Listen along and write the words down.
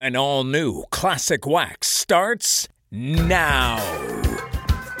An all-new Classic Wax starts now.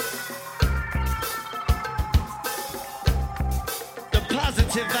 The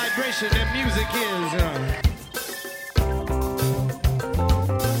positive vibration that music is.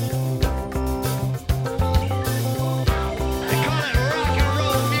 They call it rock and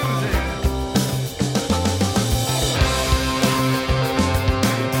roll music.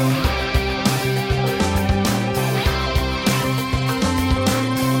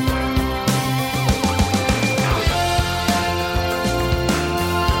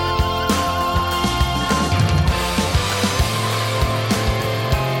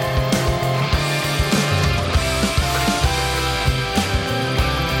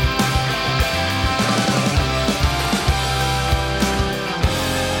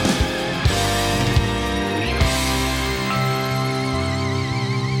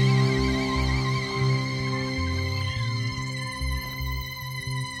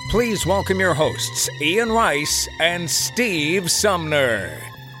 Please welcome your hosts, Ian Rice and Steve Sumner.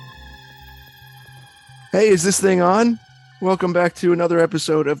 Hey, is this thing on? Welcome back to another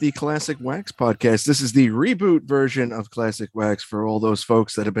episode of the Classic Wax podcast. This is the reboot version of Classic Wax for all those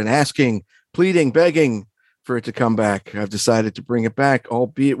folks that have been asking, pleading, begging for it to come back. I've decided to bring it back,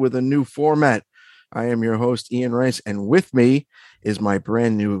 albeit with a new format. I am your host, Ian Rice, and with me is my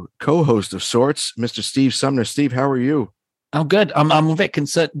brand new co-host of sorts, Mr. Steve Sumner. Steve, how are you? I'm good. I'm a bit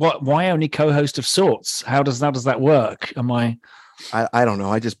concerned. Why only co-host of sorts? How does that work? I don't know.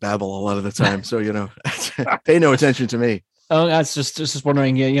 I just babble a lot of the time, so pay no attention to me. Oh, I was just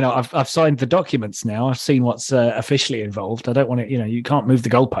wondering. I've signed the documents now. I've seen what's officially involved. I don't want to. You can't move the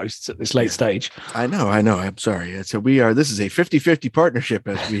goalposts at this late stage. I know. I'm sorry. So this is a 50-50 partnership,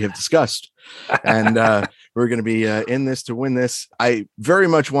 as we have discussed, and we're going to be in this to win this. I very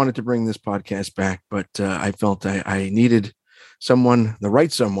much wanted to bring this podcast back, but I felt I needed someone, the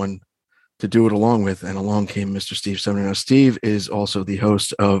right someone, to do it along with, and along came Mr. Steve Sumner. Now, Steve is also the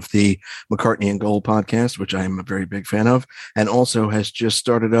host of the McCartney and Gold podcast, which I'm a very big fan of, and also has just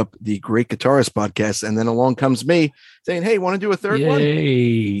started up the Great Guitarist podcast. And then along comes me saying, "Hey, want to do a third one?"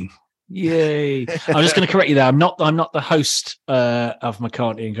 Yay! I'm just going to correct you there. I'm not the host of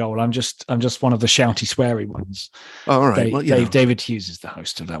McCartney and Gold. I'm just one of the shouty, sweary ones. Oh, all right. David Hughes is the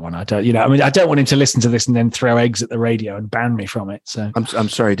host of that one. I don't want him to listen to this and then throw eggs at the radio and ban me from it. So I'm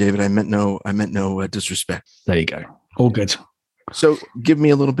sorry, David. I meant no disrespect. There you go. All good. So give me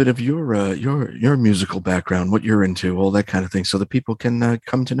a little bit of your musical background, what you're into, all that kind of thing, so that people can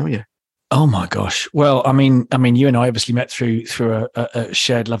come to know you. Oh my gosh! Well, I mean, you and I obviously met through a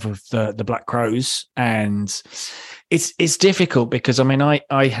shared love of the Black Crowes, and it's difficult because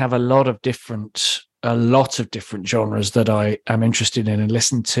I have a lot of different genres that I am interested in and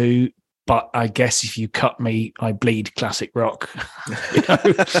listen to. But I guess if you cut me, I bleed classic rock. It's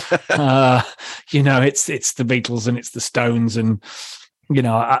the Beatles and it's the Stones and.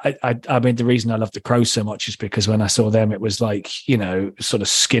 I mean, the reason I love the Crowes so much is because when I saw them, it was like, sort of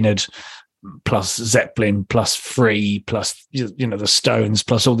Skynyrd plus Zeppelin plus Free plus, the Stones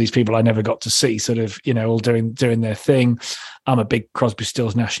plus all these people I never got to see sort of, all doing their thing. I'm a big Crosby,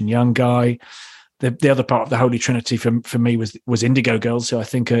 Stills, Nash and Young guy. The other part of the Holy Trinity for me was Indigo Girls, who I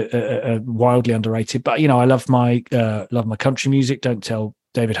think are wildly underrated. But, I love my country music. Don't tell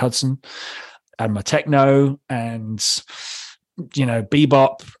David Hudson, and my techno and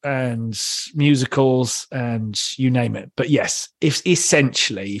bebop and musicals and you name it. But yes, if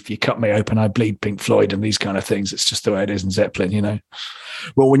you cut me open, I bleed Pink Floyd and these kind of things. It's just the way it is in Zeppelin,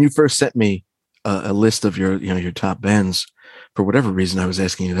 Well, when you first sent me a list of your top bands, for whatever reason, I was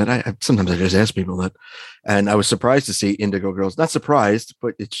asking you that. Sometimes I just ask people that, and I was surprised to see Indigo Girls. Not surprised,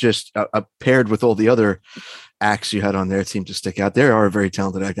 but it's just paired with all the other acts you had on there. It seemed to stick out. They are a very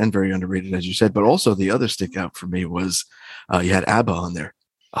talented act and very underrated, as you said. But also the other stick out for me was you had ABBA on there.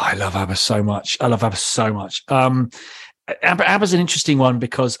 Oh, I love ABBA so much. ABBA's an interesting one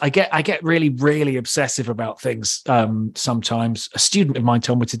because I get really, really obsessive about things sometimes. A student of mine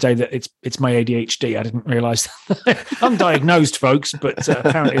told me today that it's my ADHD. I didn't realize that. Undiagnosed, folks, but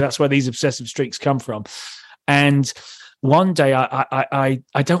apparently that's where these obsessive streaks come from. And one day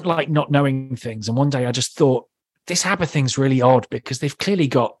I don't like not knowing things. And one day I just thought, this ABBA thing's really odd because they've clearly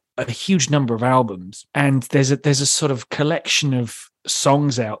got a huge number of albums, and there's a sort of collection of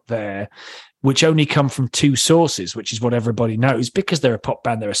songs out there which only come from two sources, which is what everybody knows because they're a pop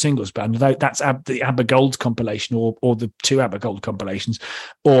band, they're a singles band. That's the ABBA Gold compilation or the two ABBA Gold compilations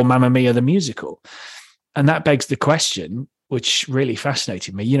or Mamma Mia the musical. And that begs the question, which really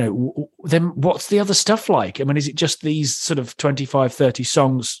fascinated me, then what's the other stuff like? I mean, is it just these sort of 25, 30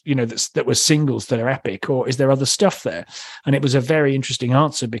 songs, that were singles that are epic, or is there other stuff there? And it was a very interesting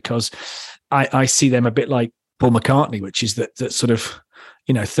answer, because I see them a bit like Paul McCartney, which is that sort of,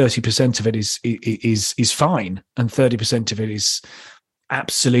 30% of it is fine, and 30% of it is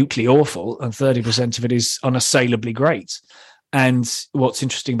absolutely awful, and 30% of it is unassailably great. And what's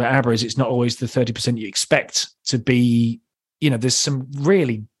interesting about ABBA is it's not always the 30% you expect to be. There's some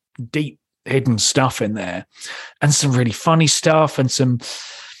really deep hidden stuff in there, and some really funny stuff, and some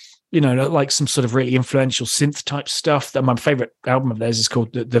like some sort of really influential synth type stuff. That my favorite album of theirs is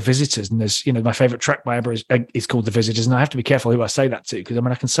called the Visitors, and there's my favorite track by ABBA is called The Visitors, and I have to be careful who I say that to, because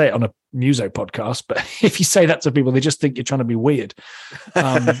I can say it on a Muso podcast, but if you say that to people, they just think you're trying to be weird,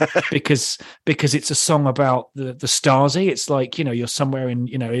 because it's a song about the Stasi. It's like you're somewhere in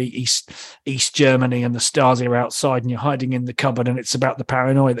East Germany, and the Stasi are outside, and you're hiding in the cupboard, and it's about the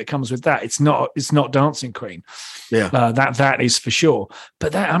paranoia that comes with that. It's not Dancing Queen, that is for sure.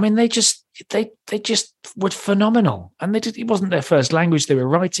 But they just were phenomenal, and it wasn't their first language they were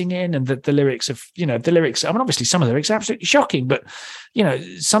writing in, and the lyrics of the lyrics. Obviously some of the lyrics are absolutely shocking, but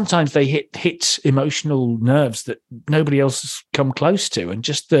sometimes they hit emotional nerves that nobody else has come close to, and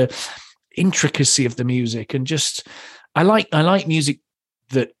just the intricacy of the music, and just I like music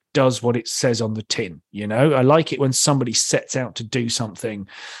that does what it says on the tin. I like it when somebody sets out to do something,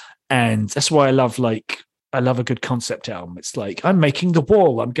 and that's why I love a good concept album. It's like, I'm making The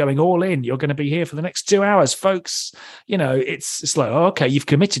Wall. I'm going all in. You're going to be here for the next 2 hours, folks. It's like, oh, okay, you've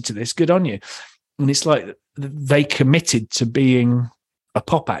committed to this. Good on you. And it's like they committed to being a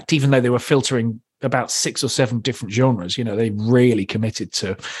pop act, even though they were filtering about 6 or 7 different genres. They really committed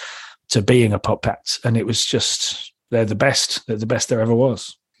to being a pop act. And it was just, they're the best. They're the best there ever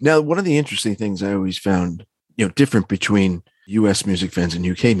was. Now, one of the interesting things I always found, different between US music fans and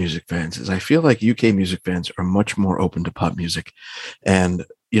UK music fans is I feel like UK music fans are much more open to pop music. And,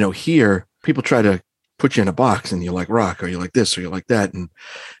 here people try to put you in a box, and you like rock, or you like this, or you like that. And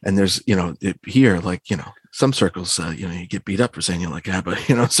there's, here, like, some circles, you get beat up for saying you like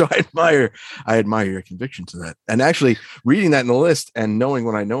ABBA, so I admire your conviction to that. And actually reading that in the list and knowing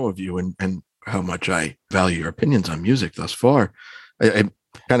what I know of you and how much I value your opinions on music thus far, I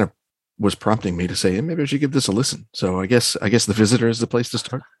kind of was prompting me to say, hey, maybe I should give this a listen. So I guess The Visitor is the place to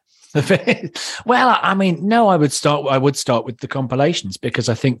start. Well, no, I would start with the compilations, because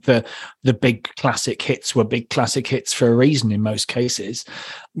I think the big classic hits were big classic hits for a reason in most cases.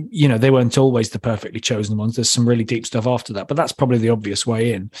 They weren't always the perfectly chosen ones. There's some really deep stuff after that, but that's probably the obvious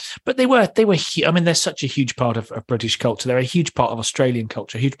way in. But they were they're such a huge part of British culture. They're a huge part of Australian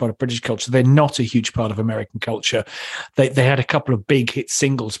culture, a huge part of British culture. They're not a huge part of American culture. They had a couple of big hit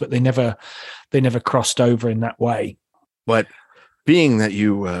singles, but they never crossed over in that way. But being that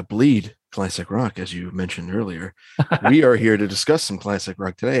you bleed classic rock, as you mentioned earlier, we are here to discuss some classic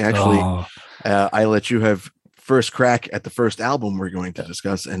rock today. Actually, I let you have first crack at the first album we're going to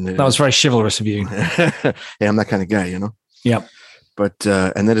discuss, and that was very chivalrous of you. Yeah, I'm that kind of guy, Yeah, but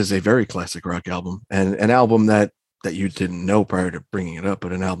and that is a very classic rock album, and an album that you didn't know prior to bringing it up,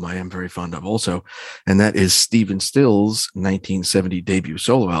 but an album I am very fond of also, and that is Stephen Stills' 1970 debut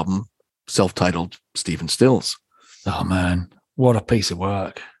solo album, self-titled Stephen Stills. Oh man. What a piece of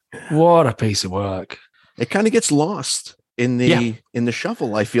work. What a piece of work. It kind of gets lost in the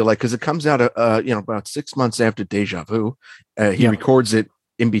shuffle, I feel like, because it comes out about 6 months after Deja Vu. He records it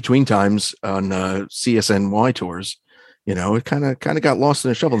in between times on CSNY tours. It kind of got lost in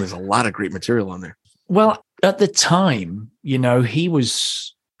the shuffle. There's a lot of great material on there. Well, at the time, he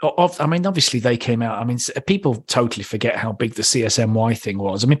was obviously they came out. People totally forget how big the CSNY thing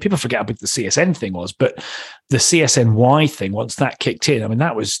was. People forget how big the CSN thing was, but the CSNY thing, once that kicked in,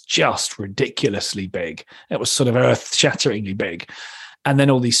 that was just ridiculously big. It was sort of earth-shatteringly big. And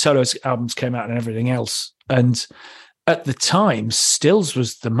then all these solo albums came out and everything else. And at the time, Stills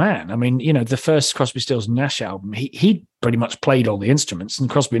was the man. The first Crosby, Stills, Nash album, he pretty much played all the instruments, and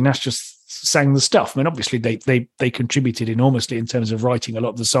Crosby and Nash just sang the stuff. Obviously they contributed enormously in terms of writing a lot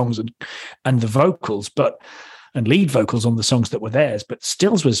of the songs and the vocals, and lead vocals on the songs that were theirs. But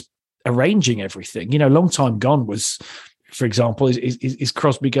Stills was arranging everything. Long Time Gone was, for example, is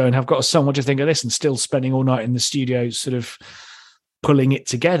Crosby going, "I've got a song, what do you think of this?" and Stills spending all night in the studio sort of pulling it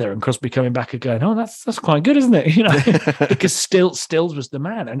together, and Crosby coming back and going, "Oh, that's quite good, isn't it?" Because Stills was the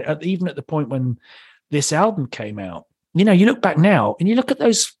man. And even at the point when this album came out, you look back now and you look at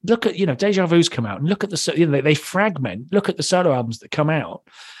Deja Vu's come out, and look at they fragment. Look at the solo albums that come out.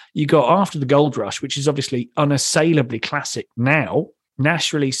 You got After the Gold Rush, which is obviously unassailably classic now.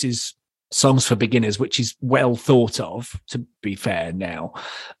 Nash releases Songs for Beginners, which is well thought of, to be fair now,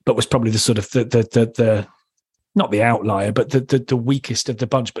 but was probably the sort of the not the outlier, but the weakest of the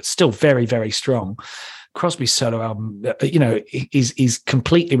bunch, but still very, very strong. Crosby's solo album, is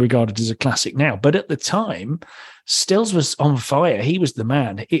completely regarded as a classic now. But at the time, Stills was on fire. He was the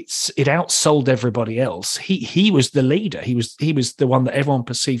man. It outsold everybody else. He was the leader. He was the one that everyone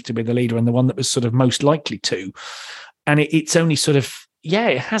perceived to be the leader and the one that was sort of most likely to. And it's only sort of,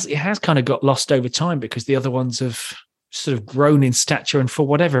 it has kind of got lost over time because the other ones have sort of grown in stature, and for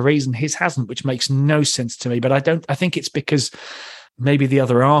whatever reason his hasn't, which makes no sense to me. But I think it's because maybe the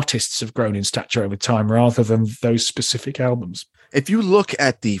other artists have grown in stature over time rather than those specific albums. If you look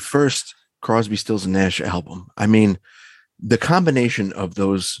at the first Crosby, Stills and Nash album, I mean, the combination of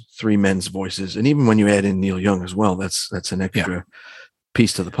those three men's voices, and even when you add in Neil Young as well, that's an extra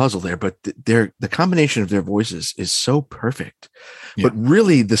piece to the puzzle there. But the combination of their voices is so perfect. Yeah. But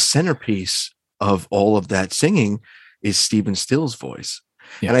really the centerpiece of all of that singing is Stephen Stills' voice.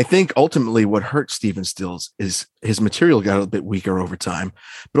 Yeah. And I think ultimately what hurt Stephen Stills is his material got a bit weaker over time,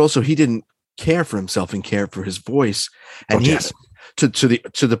 but also he didn't care for himself and care for his voice. And he's to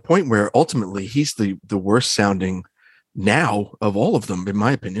the point where ultimately he's the worst sounding now of all of them, in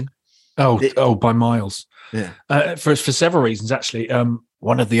my opinion. By miles. Yeah. For several reasons, actually.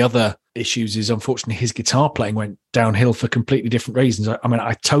 One of the other issues is, unfortunately, his guitar playing went downhill for completely different reasons. I mean,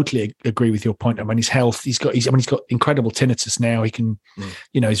 I totally agree with your point. I mean, his health, he's got incredible tinnitus now. He can,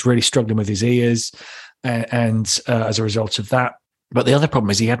 he's really struggling with his ears and as a result of that. But the other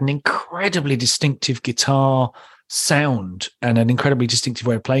problem is he had an incredibly distinctive guitar sound and an incredibly distinctive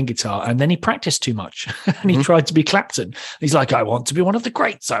way of playing guitar. And then he practiced too much and he tried to be Clapton. He's like, I want to be one of the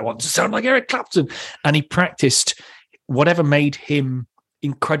greats. I want to sound like Eric Clapton. And he practiced whatever made him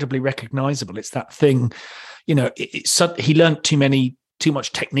incredibly recognizable. It's that thing, he learned too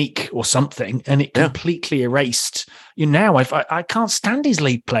much technique or something, and it completely erased. Now I can't stand his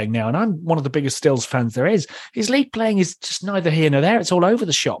lead playing now, and I'm one of the biggest Stills fans there is. His lead playing is just neither here nor there. It's all over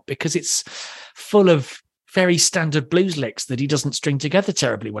the shop because it's full of very standard blues licks that he doesn't string together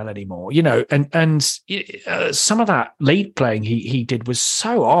terribly well anymore, and some of that lead playing he did was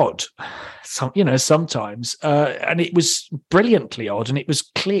so odd, sometimes, and it was brilliantly odd, and it was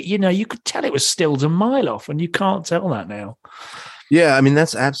clear, you could tell it was Stills a mile off, and you can't tell that now. Yeah, I mean,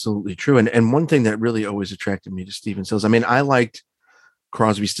 that's absolutely true. And one thing that really always attracted me to Stephen Stills, I mean, I liked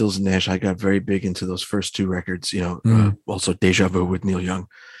Crosby, Stills and Nash. I got very big into those first two records, also Deja Vu with Neil Young.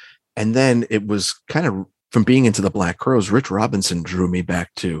 And then it was kind of from being into the Black Crowes, Rich Robinson drew me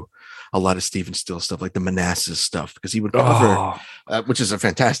back to a lot of Stephen Stills stuff, like the Manassas stuff, because he would cover, which is a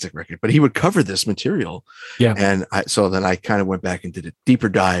fantastic record, but he would cover this material. Yeah. And so then I kind of went back and did a deeper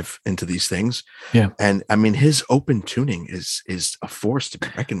dive into these things. Yeah. And I mean, his open tuning is a force to be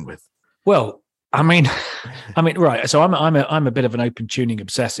reckoned with. Well, I mean, right. So I'm a bit of an open tuning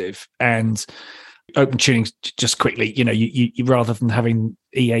obsessive, and open tuning, just quickly, you rather than having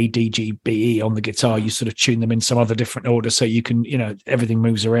E, A, D, G, B, E on the guitar, you sort of tune them in some other different order so you can, everything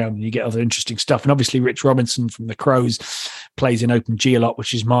moves around and you get other interesting stuff. And obviously Rich Robinson from the Crowes plays in open G a lot,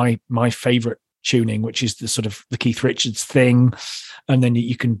 which is my favorite tuning, which is the sort of the Keith Richards thing. And then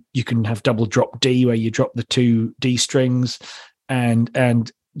you can have double drop D, where you drop the two D strings, and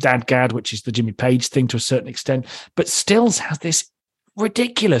Dad Gad, which is the Jimmy Page thing to a certain extent. But Stills has this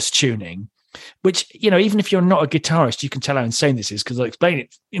ridiculous tuning, which, even if you're not a guitarist, you can tell how insane this is, because I'll explain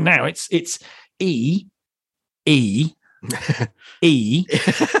it now. It's E, E, E,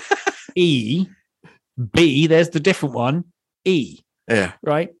 E, B, there's the different one, E. Yeah.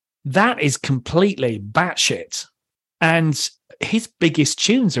 Right? That is completely batshit. And his biggest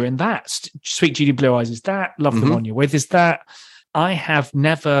tunes are in that. Sweet Judy Blue Eyes is that. Love the One You're With is that. I have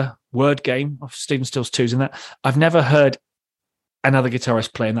never, Word Game of Stephen Stills 2's in that. I've never heard another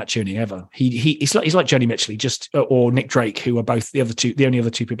guitarist playing that tuning ever. He's like Joni Mitchell, or Nick Drake, who are both the only other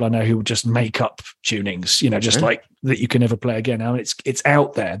two people I know who would just make up tunings, just like that you can never play again. I mean, it's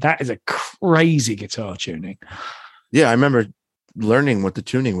out there. That is a crazy guitar tuning. Yeah, I remember learning what the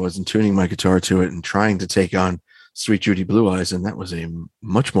tuning was and tuning my guitar to it and trying to take on Sweet Judy Blue Eyes, and that was a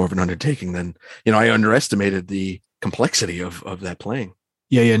much more of an undertaking than, I underestimated the complexity of that playing.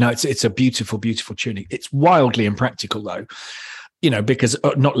 Yeah, no, it's a beautiful, beautiful tuning. It's wildly impractical though. Because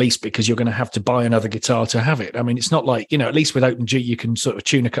not least because you're going to have to buy another guitar to have it. I mean, it's not like, at least with Open G, you can sort of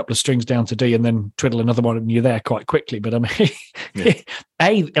tune a couple of strings down to D and then twiddle another one and you're there quite quickly. But I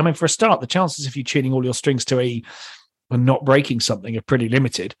mean, for a start, the chances of you tuning all your strings to E and not breaking something are pretty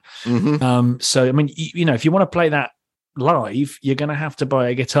limited. So, I mean, if you want to play that live, you're going to have to buy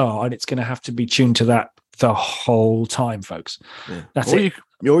a guitar and it's going to have to be tuned to that the whole time, folks. Yeah. That's or it.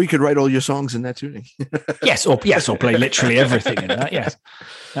 You could write all your songs in that tuning. Yes, or play literally everything in that. Yes,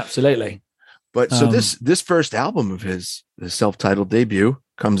 absolutely. But so this first album of his self-titled debut,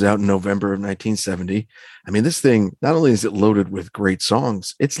 comes out in November of 1970. I mean, this thing, not only is it loaded with great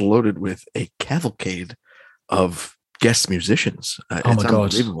songs, it's loaded with a cavalcade of guest musicians. Oh it's my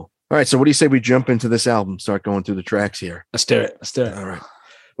God. unbelievable. All right, so what do you say we jump into this album, start going through the tracks here? Let's do it. All right.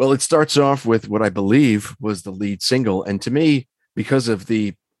 Well, it starts off with what I believe was the lead single. And to me, because of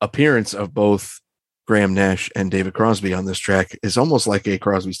the appearance of both Graham Nash and David Crosby on this track, is almost like a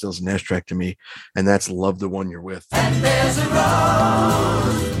Crosby, Stills and Nash track to me. And that's Love the One You're With. And there's a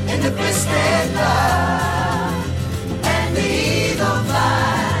rose in the twisted love, and the eagle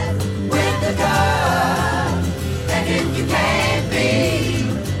flies with the dove. And if you can't be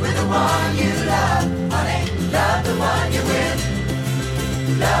with the one you love, honey, love the one you're with.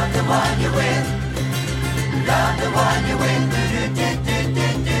 Love the one you're with. Love the one you're with.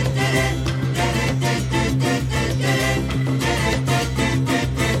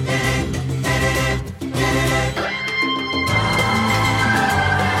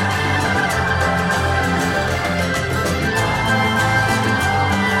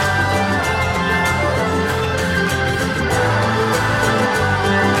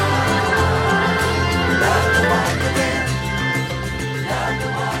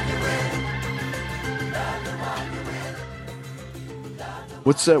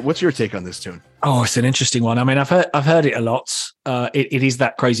 What's your take on this tune? Oh, it's an interesting one. I mean, I've heard it a lot. It is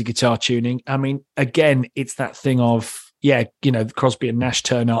that crazy guitar tuning. I mean, again, it's that thing of, Crosby and Nash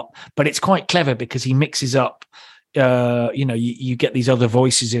turn up, but it's quite clever because he mixes up. You get these other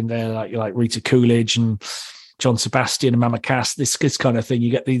voices in there, like Rita Coolidge and John Sebastian and Mama Cass. This kind of thing.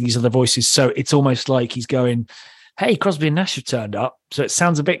 You get these other voices, so it's almost like he's going, "Hey, Crosby and Nash have turned up." So it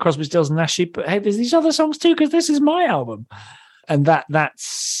sounds a bit Crosby, Stills and Nash, but hey, there's these other songs too because this is my album. And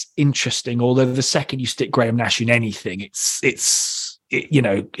that's interesting. Although the second you stick Graham Nash in anything, they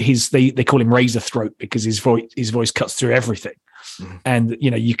call him Razor Throat because his voice cuts through everything. Mm-hmm. And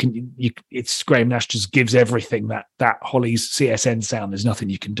it's Graham Nash just gives everything that Holly's CSN sound. There's nothing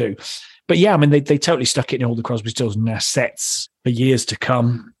you can do. But yeah, I mean they totally stuck it in all the Crosby, Stills and Nash sets for years to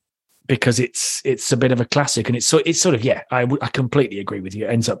come because it's a bit of a classic, and it's sort of I completely agree with you.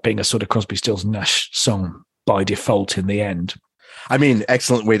 It ends up being a sort of Crosby, Stills and Nash song by default in the end. I mean,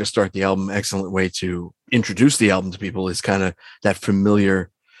 excellent way to start the album, excellent way to introduce the album to people is kind of that familiar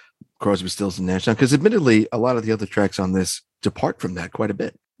Crosby, Stills and Nash sound. Because admittedly, a lot of the other tracks on this depart from that quite a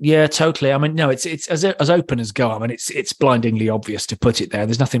bit. Yeah, totally. I mean, no, it's as open as go. I mean, it's blindingly obvious to put it there.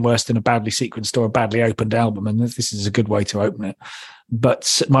 There's nothing worse than a badly sequenced or a badly opened album, and this is a good way to open it.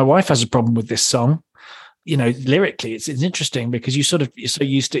 But my wife has a problem with this song. Lyrically, it's interesting because you're so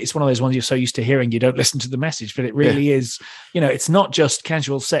used to, it's one of those ones you're so used to hearing, you don't listen to the message, but it really is, it's not just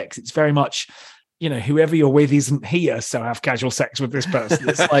casual sex. It's very much, whoever you're with isn't here, so have casual sex with this person.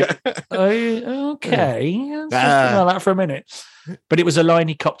 It's like, oh, okay. Let's just think about that for a minute. But it was a line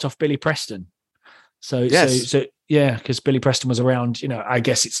he copped off Billy Preston. So because Billy Preston was around, I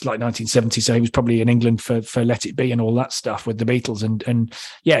guess it's like 1970, so he was probably in England for Let It Be and all that stuff with the Beatles, and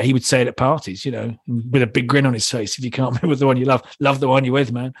he would say it at parties, with a big grin on his face. If you can't be with the one you love the one you're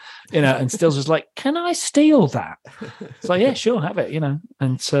with, man, and Stills was like, "Can I steal that?" It's like, yeah, sure, have it,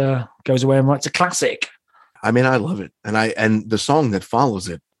 and goes away and writes a classic. I mean, I love it, and the song that follows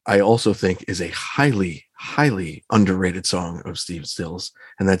it, I also think is a highly, highly underrated song of Steve Stills,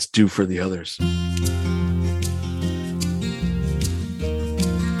 and that's "Do for the Others."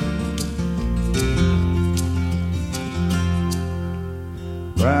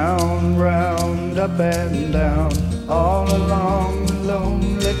 Round, round, up and down, all along the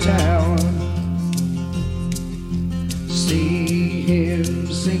lonely town. See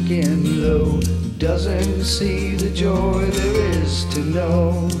him sinking low, doesn't see the joy there is to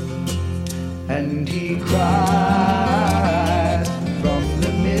know. And he cries from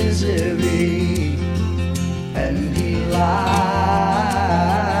the misery, and he lies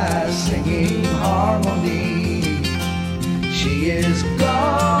singing harmony. She is gone,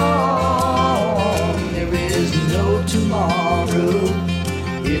 there is no tomorrow,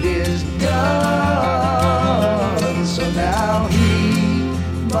 it is done. So now he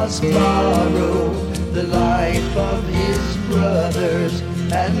must borrow the life of his brothers,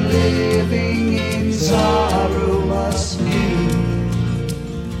 and living in sorrow must do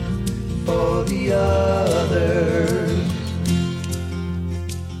for the others.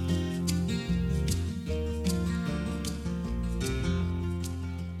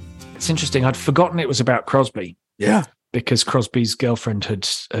 It's interesting. I'd forgotten it was about Crosby. Yeah. because Crosby's girlfriend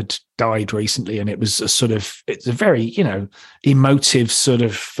had died recently, and it was it's a very, you know, emotive sort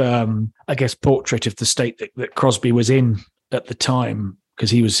of, I guess, portrait of the state that Crosby was in at the time,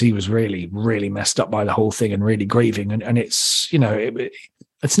 because he was really, really messed up by the whole thing and really grieving. And it's, you know,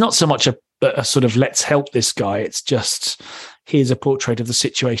 it's not so much a sort of let's help this guy. It's just, here's a portrait of the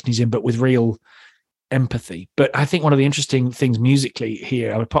situation he's in, but with real empathy. But I think one of the interesting ththings musically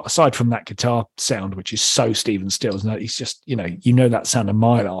here, I would put aside from that guitar sound, which is so Stephen Stills, and he's just, you know that sound a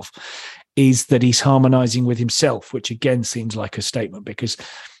mile off, is that he's harmonizing with himself, which again seems like a statement, because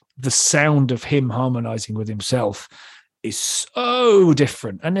the sound of him harmonizing with himself is so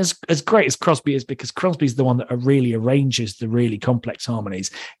different. And as great as Crosby is, because Crosby's the one that really arranges the really complex harmonies,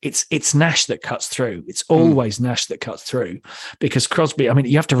 it's Nash that cuts through. It's always Nash that cuts through, because Crosby, I mean,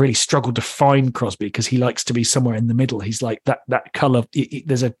 you have to really struggle to find Crosby, because he likes to be somewhere in the middle. He's like that color.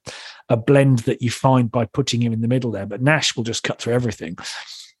 There's a blend that you find by putting him in the middle there, but Nash will just cut through everything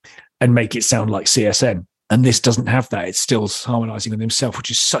and make it sound like CSN. And this doesn't have that. It's still harmonizing with himself, which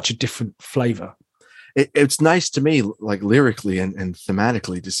is such a different flavor. It's nice to me, like lyrically and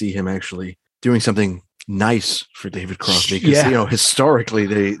thematically, to see him actually doing something nice for David Crosby, because you know,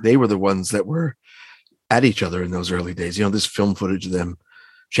 historically they were the ones that were at each other in those early days. You know, this film footage of them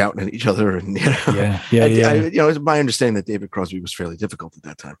shouting at each other, and you know, you know, it's my understanding that David Crosby was fairly difficult at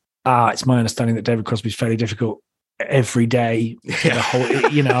that time. It's my understanding that David Crosby's fairly difficult every day. The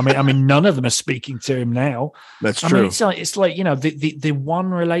whole, you know, I mean, none of them are speaking to him now. That's true. I mean, it's like you know, the one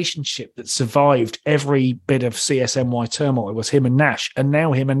relationship that survived every bit of CSNY turmoil was him and Nash, and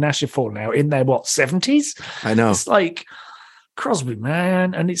now him and Nash are falling out in their 70s. I know. It's like Crosby,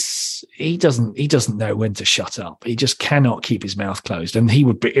 man, and he doesn't know when to shut up. He just cannot keep his mouth closed, and he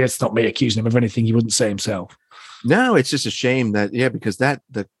would be. It's not me accusing him of anything he wouldn't say himself. No, it's just a shame that because that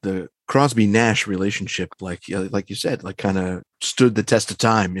the Crosby Nash relationship, like you said, like kind of stood the test of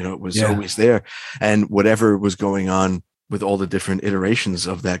time. You know, it was always there, and whatever was going on with all the different iterations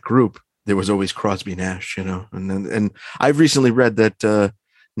of that group, there was always Crosby Nash. You know, and I've recently read that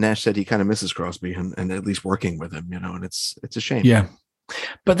Nash said he kind of misses Crosby and at least working with him. You know, and it's a shame. Yeah,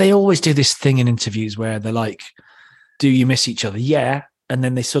 but they always do this thing in interviews where they're like, "Do you miss each other?" Yeah. And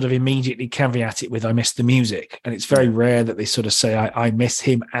then they sort of immediately caveat it with, I miss the music. And it's very rare that they sort of say, I miss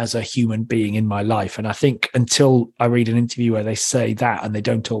him as a human being in my life. And I think until I read an interview where they say that, and they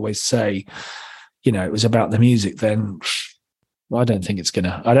don't always say, you know, it was about the music, then I don't think it's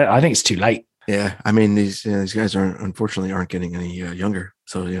I think it's too late. Yeah. I mean, these guys unfortunately aren't getting any younger.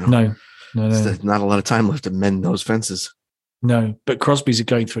 So, you know, no. There's not a lot of time left to mend those fences. No, but Crosby's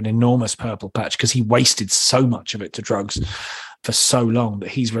going through an enormous purple patch because he wasted so much of it to drugs for so long that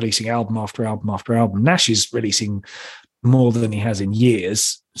he's releasing album after album after album. Nash is releasing more than he has in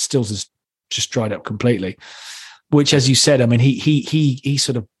years. Stills has just dried up completely, which, as you said, I mean, he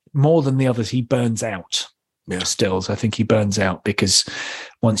sort of, more than the others, he burns out. Yeah. Stills, I think he burns out, because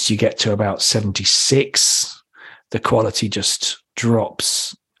once you get to about 76, the quality just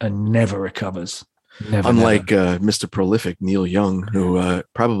drops and never recovers. Unlike Mr. Prolific Neil Young, who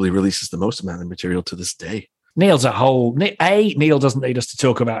probably releases the most amount of material to this day. Neil's a whole. Neil doesn't need us to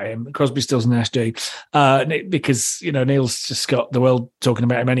talk about him. Crosby, Stills, and Nash do, because you know Neil's just got the world talking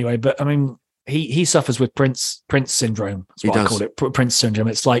about him anyway. But I mean, he suffers with Prince syndrome. That's what I call it, Prince syndrome.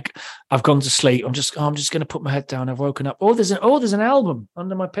 It's like, I've gone to sleep. I'm just going to put my head down. I've woken up. There's an album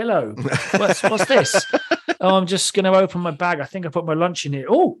under my pillow. What's this? I'm just going to open my bag. I think I put my lunch in here.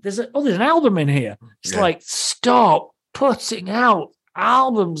 There's an album in here. It's like, stop putting out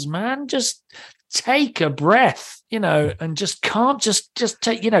albums, man. Just take a breath, you know, and just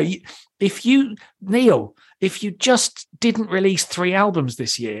take, you know, if you just didn't release 3 albums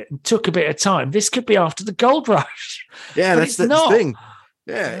this year and took a bit of time, this could be after the gold rush. Yeah, that's the thing.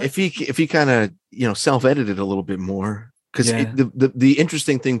 Yeah, if he kind of, you know, self-edited a little bit more, because the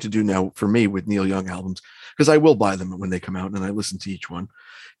interesting thing to do now for me with Neil Young albums, because I will buy them when they come out and I listen to each one,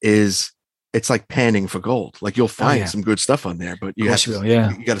 is it's like panning for gold. Like, you'll find some good stuff on there, but you got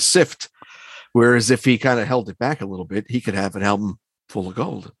to sift. Whereas if he kind of held it back a little bit, he could have an album full of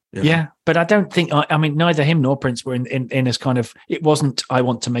gold. You know? Yeah, but I don't think, I mean, neither him nor Prince were in as kind of, it wasn't, I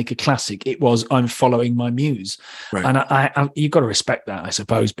want to make a classic. It was, I'm following my muse. Right. And I you've got to respect that, I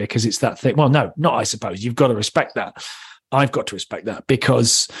suppose, because it's that thing. Well, no, not I suppose. You've got to respect that. I've got to respect that,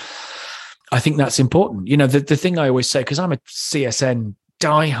 because I think that's important. You know, the thing I always say, because I'm a CSN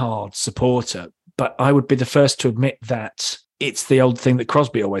diehard supporter, but I would be the first to admit that it's the old thing that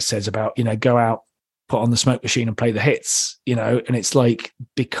Crosby always says about, you know, go out, put on the smoke machine and play the hits, you know, and it's like,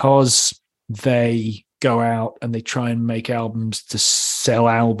 because they go out and they try and make albums to sell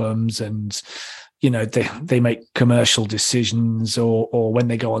albums and they make commercial decisions, or when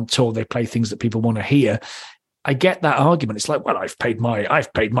they go on tour, they play things that people want to hear. I get that argument. It's like, well, I've paid my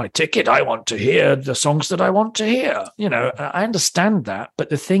ticket. I want to hear the songs that I want to hear. I understand that. But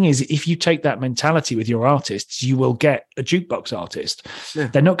the thing is, if you take that mentality with your artists, you will get a jukebox artist. Yeah.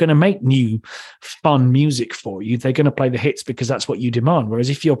 They're not going to make new fun music for you. They're going to play the hits because that's what you demand. Whereas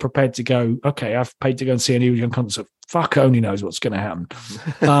if you're prepared to go, okay, I've paid to go and see a Neil Young concert, fuck only knows what's going to happen.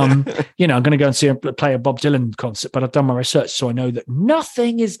 I'm going to go and play a Bob Dylan concert, but I've done my research, so I know that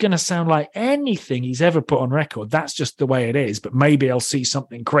nothing is going to sound like anything he's ever put on record. That's just the way it is. But maybe I'll see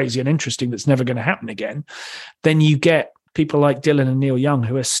something crazy and interesting that's never going to happen again. Then you get people like Dylan and Neil Young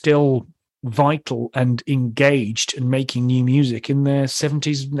who are still vital and engaged and making new music in their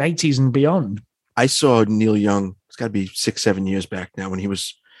 70s and 80s and beyond. I saw Neil Young, it's got to be 6-7 years back now, when he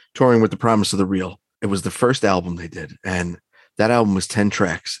was touring with The Promise of the Real. It was the first album they did, and that album was 10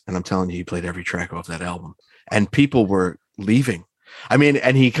 tracks. And I'm telling you, he played every track off that album, and people were leaving. I mean,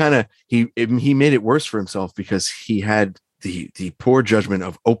 and he made it worse for himself because he had the poor judgment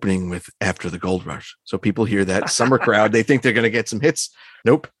of opening with After the Gold Rush. So people hear that summer crowd, they think they're going to get some hits.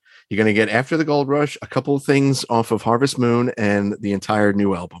 Nope. You're going to get After the Gold Rush, a couple of things off of Harvest Moon, and the entire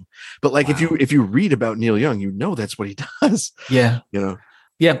new album. But like, wow. if you read about Neil Young, that's what he does. Yeah.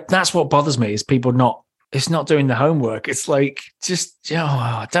 Yeah, that's what bothers me is people it's not doing the homework. It's like,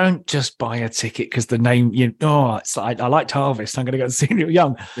 don't just buy a ticket because the name, it's like, I liked Harvest, I'm going to go and see Neil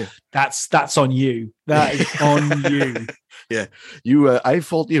Young. Yeah. That's on you. That is on you. Yeah. I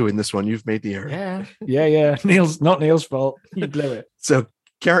fault you in this one. You've made the error. Yeah. Not Neil's fault. You blew it. So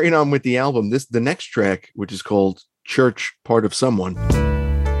carrying on with the album, the next track, which is called Church, Part of Someone.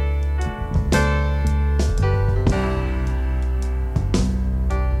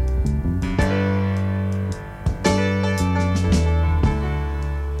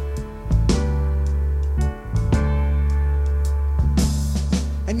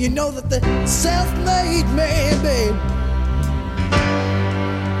 You know that the self-made man, babe,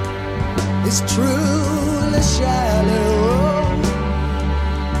 is truly shallow.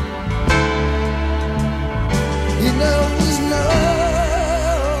 He knows no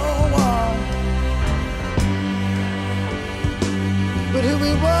one but who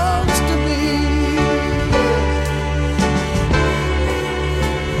he wants to be.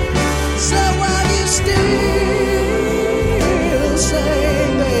 So while you still say,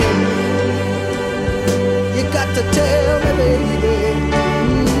 got to tell me, baby,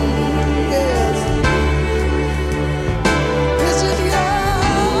 yes. Is it your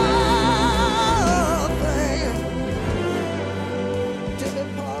thing to be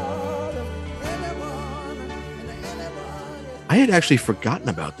part of anyone? I had actually forgotten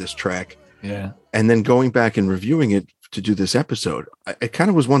about this track. Yeah. And then going back and reviewing it to do this episode, it kind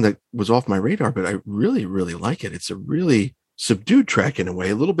of was one that was off my radar, but I really, really like it. It's a really subdued track in a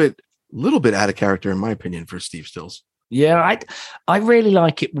way, a little bit out of character, in my opinion, for Steve Stills. Yeah, I really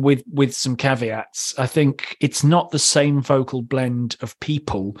like it with some caveats. I think it's not the same vocal blend of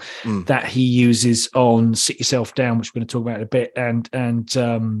people that he uses on Sit Yourself Down, which we're going to talk about in a bit, and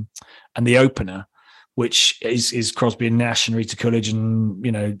the opener, which is Crosby and Nash and Rita Coolidge and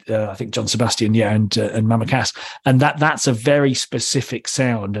I think John Sebastian, and Mama Cass, and that's a very specific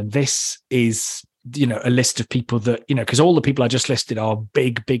sound, and this is a list of people that, because all the people I just listed are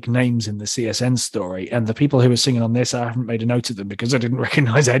big names in the CSN story. And the people who are singing on this, I haven't made a note of them because I didn't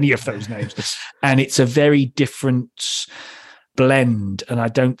recognize any of those names. And it's a very different blend. And I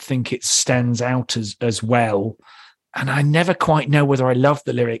don't think it stands out as well. And I never quite know whether I love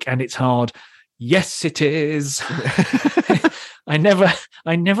the lyric, and it's hard. Yes, it is. I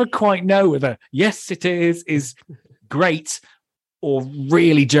never quite know whether yes, it is great or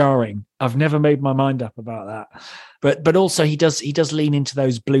really jarring. I've never made my mind up about that. But also he does lean into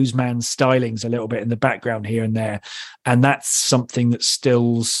those bluesman stylings a little bit in the background here and there. And that's something that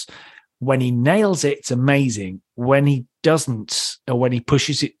Stills, when he nails it, it's amazing. When he doesn't, or when he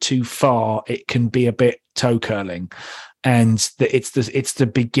pushes it too far, it can be a bit toe curling. And it's the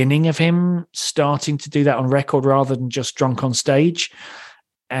beginning of him starting to do that on record rather than just drunk on stage.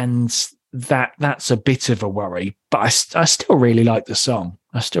 And that's a bit of a worry, but I still really like the song.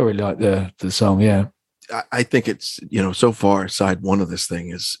 I still really like the song. Yeah. I think it's, so far side one of this thing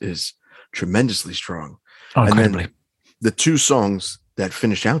is tremendously strong. Oh, and incredibly. Then the two songs that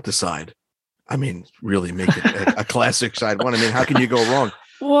finish out the side, I mean, really make it a classic side one. I mean, how can you go wrong?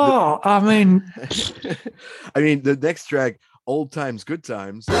 Well, I mean, the next track, Old Times, Good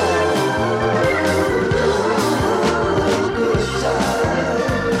Times.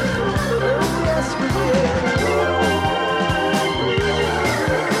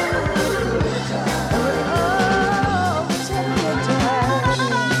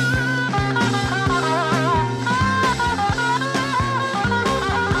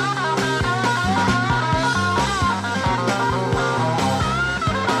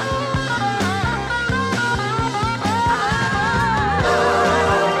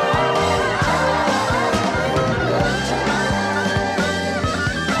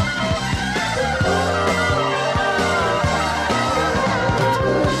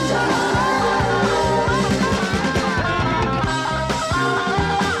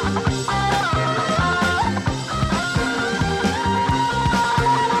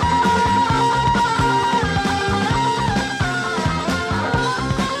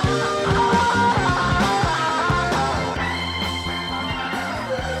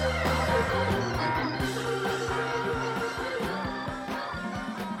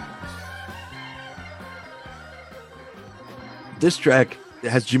 This track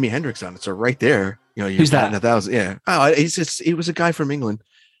has Jimi Hendrix on it, so right there, you're Who's that? batting 1,000. Yeah. Oh, he was a guy from England.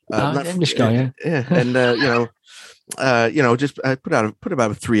 English guy, yeah. Yeah, and just put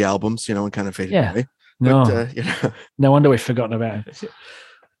about 3 albums, and kind of faded away. No, no wonder we've forgotten about it.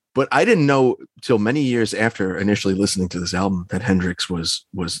 But I didn't know till many years after initially listening to this album that Hendrix was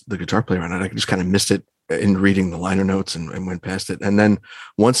the guitar player on it. I just kind of missed it in reading the liner notes and went past it. And then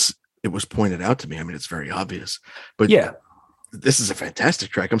once it was pointed out to me, I mean, it's very obvious. But yeah, this is a fantastic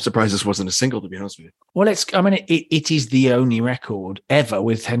track. I'm surprised this wasn't a single, to be honest with you. Well, it is the only record ever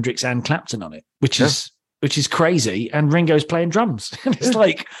with Hendrix and Clapton on it, which is crazy. And Ringo's playing drums. And it's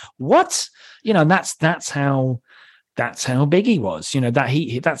like, what? And that's how big he was.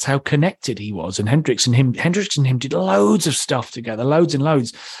 That's how connected he was. And Hendrix and him did loads of stuff together, loads and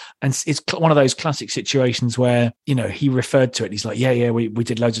loads. And it's one of those classic situations where, he referred to it. He's like, we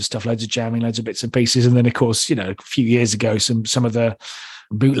did loads of stuff, loads of jamming, loads of bits and pieces. And then, of course, a few years ago, some of the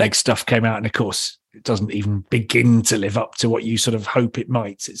bootleg stuff came out. And of course, it doesn't even begin to live up to what you sort of hope it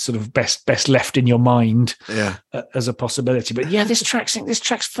might. It's sort of best left in your mind as a possibility. But yeah, this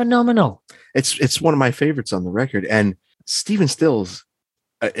track's phenomenal. It's one of my favorites on the record. And Stephen Stills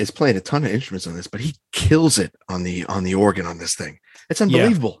is playing a ton of instruments on this, but he kills it on the organ on this thing. It's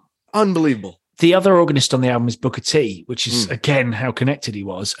unbelievable. Yeah. Unbelievable. The other organist on the album is Booker T, which is again how connected he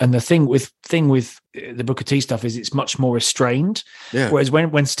was. And the thing with the Booker T stuff is it's much more restrained. Yeah. Whereas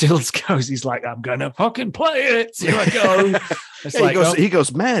when Stills goes, he's like, "I'm gonna fucking play it. Here I go." It's he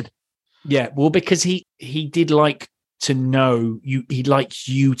goes mad. Yeah, well, because he did like to know you. He'd like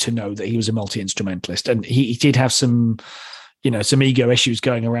you to know that he was a multi-instrumentalist, and he did have some ego issues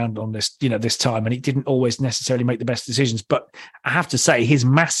going around on this, this time, and he didn't always necessarily make the best decisions. But I have to say, his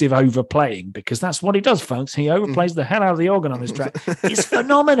massive overplaying, because that's what he does, folks. He overplays the hell out of the organ on this track. It's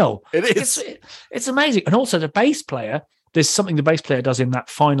phenomenal. It is. It's amazing. And also the bass player, there's something the bass player does in that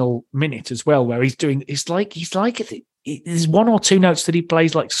final minute as well, where there's 1 or 2 notes that he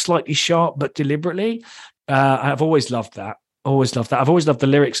plays like slightly sharp, but deliberately. I've always loved that. I've always loved the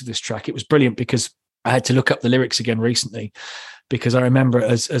lyrics of this track. It was brilliant because I had to look up the lyrics again recently, because I remember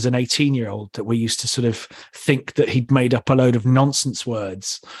as an 18-year-old that we used to sort of think that he'd made up a load of nonsense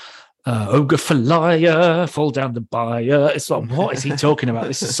words. Ogre for liar, fall down the byre. It's like, what is he talking about?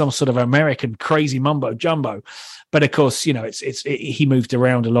 This is some sort of American crazy mumbo jumbo. But of course, he moved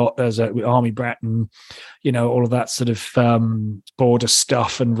around a lot as with Army Brat and, all of that sort of border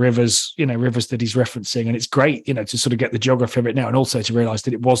stuff and rivers that he's referencing. And it's great, to sort of get the geography of it now. And also to realize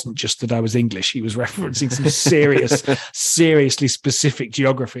that it wasn't just that I was English. He was referencing some seriously specific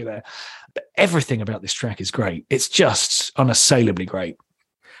geography there. But everything about this track is great. It's just unassailably great.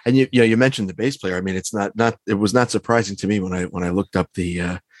 And you mentioned the bass player. I mean, it was not surprising to me when I looked up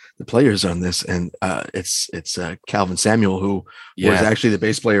the players on this, and it's Calvin Samuel, who was actually the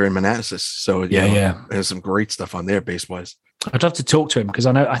bass player in Manassas. So there's some great stuff on there bass wise. I'd love to talk to him, because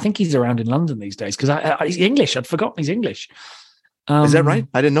I think he's around in London these days, because he's English. I'd forgotten he's English. Is that right?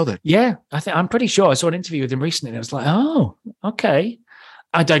 I didn't know that. Yeah, I'm pretty sure I saw an interview with him recently, and I was like, oh, okay.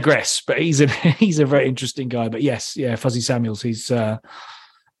 I digress, but he's a very interesting guy. But yes, Fuzzy Samuels. He's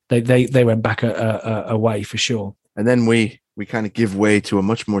they went back a way for sure. And then we kind of give way to a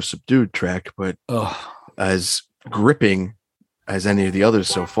much more subdued track, but as gripping as any of the others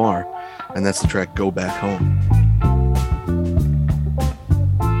so far, and that's the track "Go Back Home."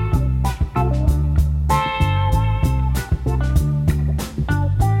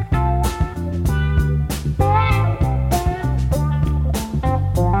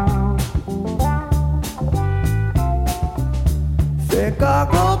 Think I'll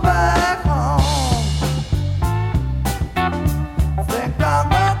go back home. Think I'll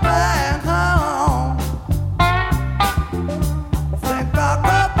go back home. Think I'll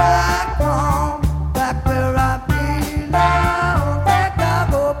go back home, back where I belong. Think I'll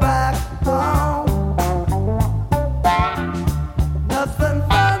go back home. Nothing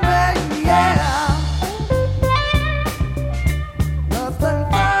for me, yeah. Nothing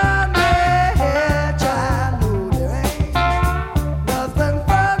for me, yeah, child. No, there ain't nothing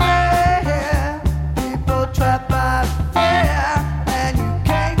for me. People trapped by fear, and you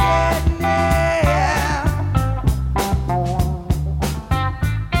can't get near.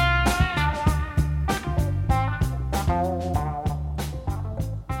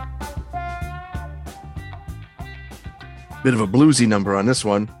 Bit of a bluesy number on this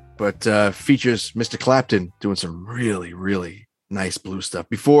one, but features Mr. Clapton doing some really, really nice blues stuff.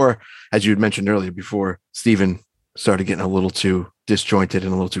 Before, as you had mentioned earlier, before Stephen started getting a little too disjointed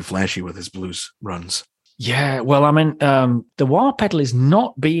and a little too flashy with his blues runs. Yeah, well, I mean, the wah pedal is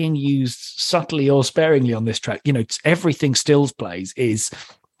not being used subtly or sparingly on this track. You know, everything Stills plays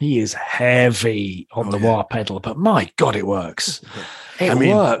he is heavy on the wah pedal, but my God, it works. It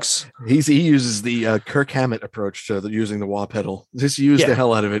works. He uses the Kirk Hammett approach to using the wah pedal. Just use the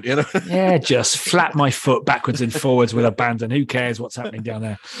hell out of it, you know? Yeah, just flap my foot backwards and forwards with abandon. Who cares what's happening down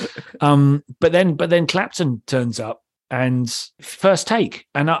there? But then Clapton turns up. And first take,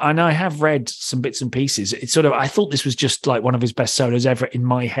 and I have read some bits and pieces. It's sort of, I thought this was just like one of his best solos ever in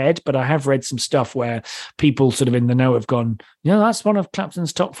my head, but I have read some stuff where people sort of in the know have gone, that's one of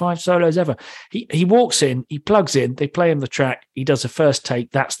Clapton's top 5 solos ever. He walks in, he plugs in, they play him the track, he does a first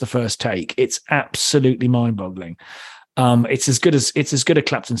take. That's the first take. It's absolutely mind-boggling. It's as good a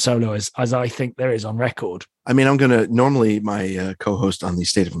Clapton solo as I think there is on record. I mean, normally my co-host on the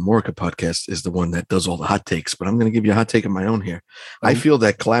State of Amorica podcast is the one that does all the hot takes, but I'm going to give you a hot take of my own here. I feel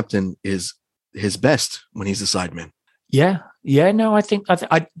that Clapton is his best when he's a sideman. Yeah. No, I think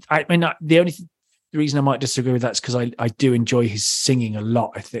I mean, the reason I might disagree with that is because I do enjoy his singing a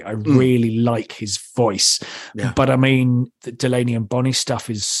lot. I think I really like his voice. Yeah. But I mean, the Delaney and Bonnie stuff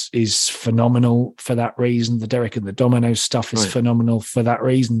is phenomenal for that reason. The Derek and the Domino stuff is phenomenal for that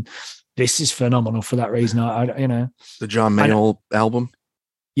reason. This is phenomenal for that reason. The John Mayall album.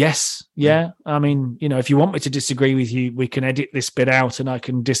 Yes. Yeah. I mean, if you want me to disagree with you, we can edit this bit out and I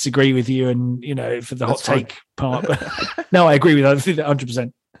can disagree with you and, for the hot take part. No, I agree with that. I think that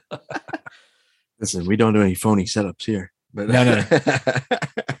 100%. Listen, we don't do any phony setups here. But no.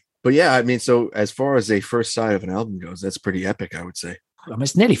 But yeah, I mean, so as far as a first side of an album goes, that's pretty epic, I would say. I mean,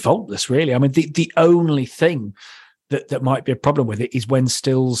 it's nearly faultless, really. I mean, the only thing that might be a problem with it is when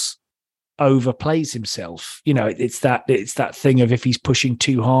Stills overplays himself. It's that thing of if he's pushing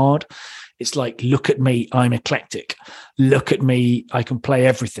too hard, it's like, look at me, I'm eclectic. Look at me, I can play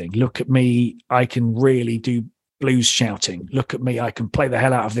everything. Look at me, I can really do blues shouting. Look at me, I can play the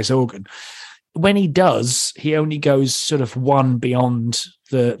hell out of this organ. When he does, he only goes sort of one beyond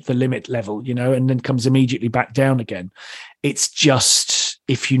the limit level, and then comes immediately back down again. It's just,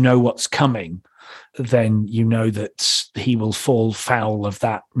 if you know what's coming, then you know that he will fall foul of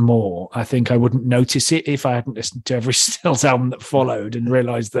that more. I think I wouldn't notice it if I hadn't listened to every Stills album that followed and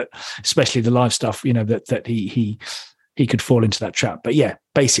realized that, especially the live stuff, that he could fall into that trap. But yeah,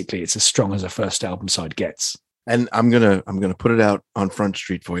 basically it's as strong as a first album side gets. And I'm gonna put it out on Front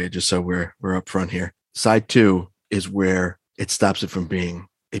Street for you, just so we're up front here. Side 2 is where it stops it from being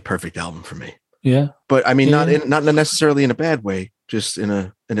a perfect album for me. Yeah, but I mean, not necessarily in a bad way, just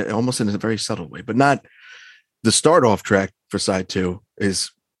in almost in a very subtle way. But not the start off track for Side 2 is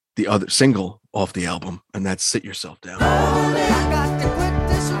the other single off the album, and that's "Sit Yourself Down."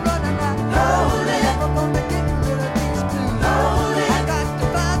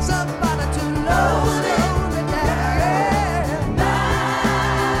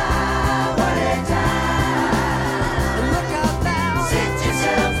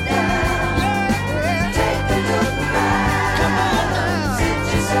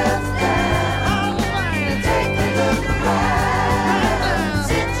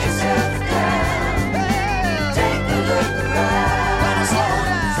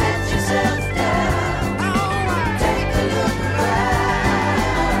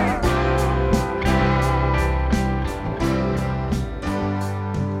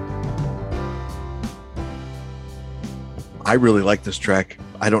 I really like this track.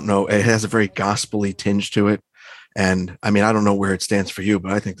 I don't know. It has a very gospel-y tinge to it. And I mean, I don't know where it stands for you,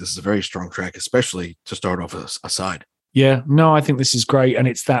 but I think this is a very strong track, especially to start off a side. Yeah, no, I think this is great. And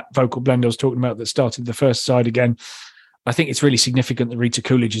it's that vocal blend I was talking about that started the first side again. I think it's really significant that Rita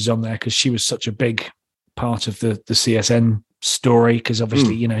Coolidge is on there because she was such a big part of the CSN story. Because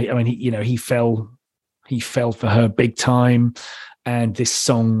obviously, he fell for her big time. And this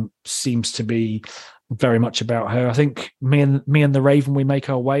song seems to be very much about her. I think me and the Raven, we make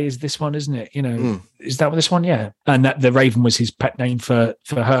our way is this one, isn't it? Is that this one? Yeah. And that the Raven was his pet name for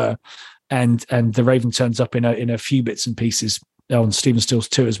her. And the Raven turns up in a few bits and pieces on Stephen Stills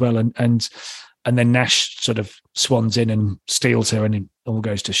too as well. And then Nash sort of swans in and steals her and it all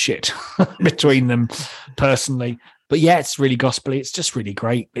goes to shit between them personally. But yeah, it's really gospel-y. It's just really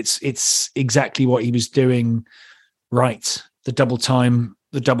great. It's exactly what he was doing right. The double time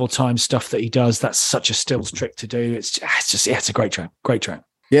stuff that he does, that's such a Stills trick to do. It's a great track.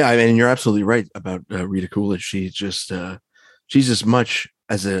 Yeah, I mean, you're absolutely right about Rita Coolidge. She's as much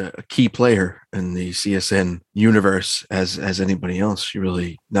as a key player in the CSN universe as anybody else. She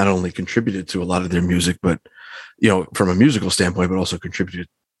really not only contributed to a lot of their music, but from a musical standpoint, but also contributed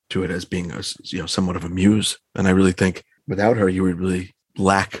to it as being somewhat of a muse. And I really think without her, you would really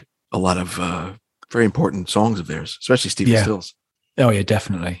lack a lot of very important songs of theirs, especially Stephen Stills. Oh yeah,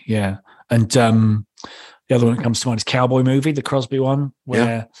 definitely. Yeah. And the other one that comes to mind is Cowboy Movie, the Crosby one,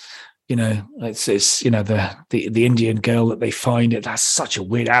 where it's the Indian girl that they find. That's such a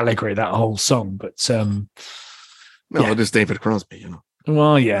weird allegory, that whole song. But it is David Crosby,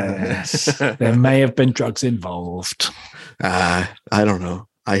 Well, yes, there may have been drugs involved. I don't know.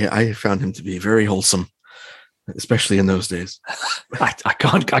 I found him to be very wholesome, especially in those days. I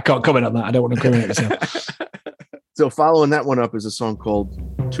can't comment on that. I don't want to incriminate myself. So following that one up is a song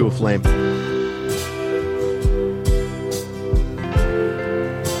called To a Flame.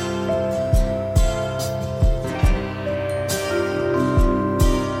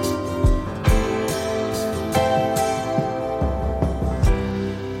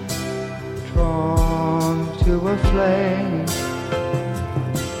 Drawn to a flame,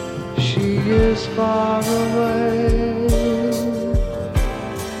 she is far away,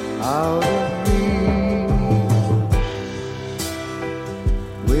 out of reach.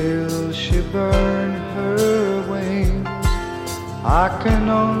 Will she burn her wings? I can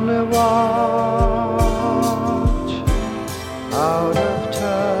only watch, out of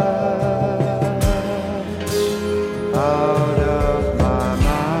touch, out of my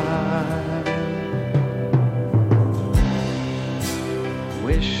mind.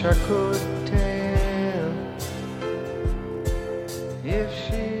 Wish I could tell if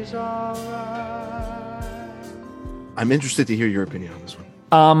she's alright. I'm interested to hear your opinion on this one.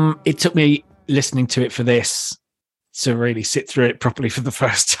 It took me listening to it for this to really sit through it properly for the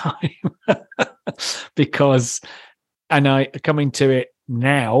first time. Because, and I coming to it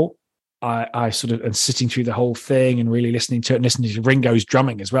now, I sort of am sitting through the whole thing and really listening to it and listening to Ringo's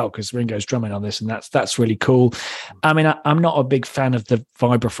drumming as well, because Ringo's drumming on this, and that's really cool. I mean, I'm not a big fan of the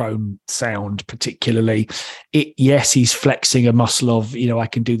vibraphone sound particularly. Yes, he's flexing a muscle of, I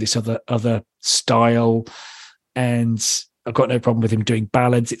can do this other style, and I've got no problem with him doing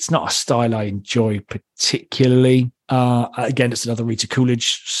ballads. It's not a style I enjoy particularly. Again, it's another Rita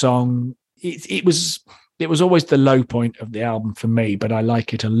Coolidge song. It was always the low point of the album for me, but I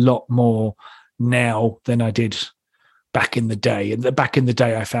like it a lot more now than I did back in the day. And back in the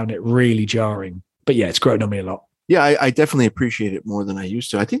day, I found it really jarring. But yeah, it's grown on me a lot. Yeah, I definitely appreciate it more than I used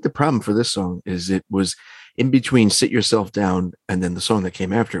to. I think the problem for this song is it was in between Sit Yourself Down and then the song that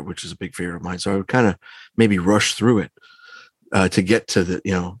came after it, which is a big favorite of mine. So I would kind of maybe rush through it to get to the,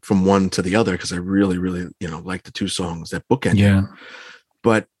 from one to the other, because I really, really, like the two songs that bookend. Yeah.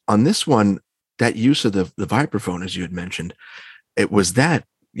 But on this one, that use of the vibraphone, as you had mentioned, it was that,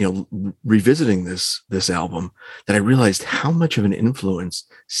 revisiting this album, that I realized how much of an influence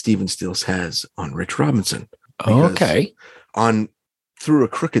Stephen Stills has on Rich Robinson. Okay. On Through a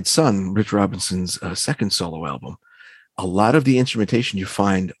Crooked Sun, Rich Robinson's second solo album, a lot of the instrumentation you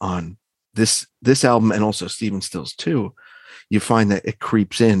find on this album, and also Stephen Stills too, you find that it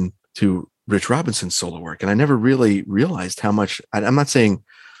creeps in to Rich Robinson's solo work. And I never really realized how much, I'm not saying,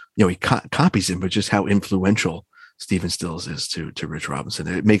 he copies him, but just how influential Stephen Stills is to Rich Robinson.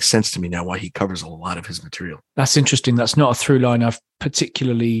 It makes sense to me now why he covers a lot of his material. That's interesting. That's not a through line I've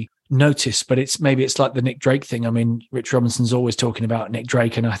particularly noticed, but it's like the Nick Drake thing. I mean, Rich Robinson's always talking about Nick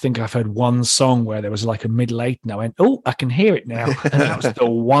Drake, and I think I've heard one song where there was like a middle eight, and I went, "Oh, I can hear it now." And that was the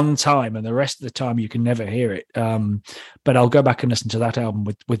one time, and the rest of the time you can never hear it. But I'll go back and listen to that album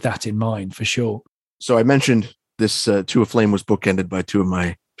with that in mind for sure. So I mentioned this To a Flame was bookended by two of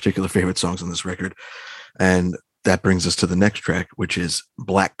my particular favorite songs on this record, and that brings us to the next track, which is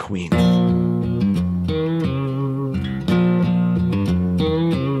Black Queen.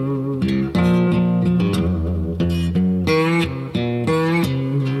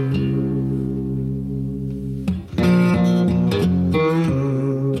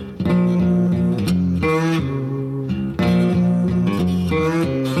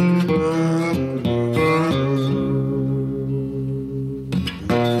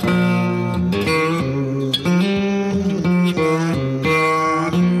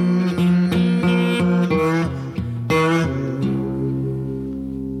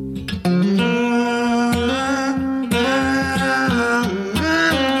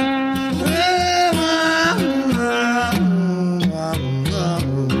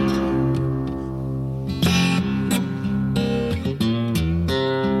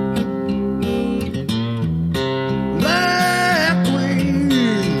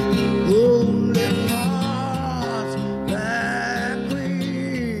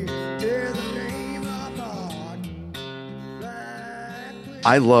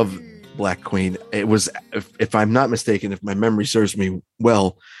 I love Black Queen. It was, if I'm not mistaken, if my memory serves me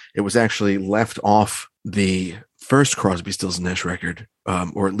well, it was actually left off the first Crosby, Stills and Nash record,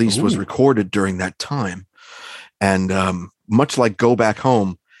 or at least was recorded during that time. And much like Go Back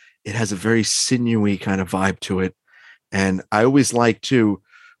Home, it has a very sinewy kind of vibe to it. And I always like too,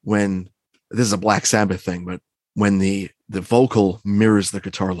 when this is a Black Sabbath thing, but when the vocal mirrors the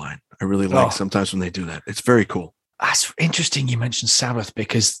guitar line, I really like sometimes when they do that. It's very cool. That's interesting. You mentioned Sabbath,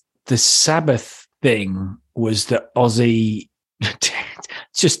 because the Sabbath thing was that Ozzy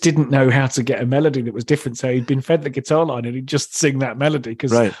just didn't know how to get a melody that was different. So he'd been fed the guitar line and he'd just sing that melody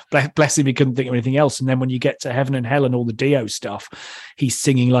because bless him, he couldn't think of anything else. And then when you get to Heaven and Hell and all the Dio stuff, he's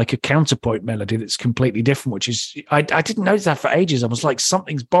singing like a counterpoint melody that's completely different, which is, I didn't notice that for ages. I was like,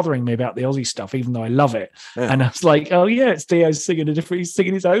 something's bothering me about the Ozzy stuff, even though I love it. Yeah. And I was like, oh yeah, it's Dio singing he's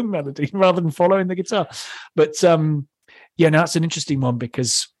singing his own melody rather than following the guitar. But yeah, no, it's an interesting one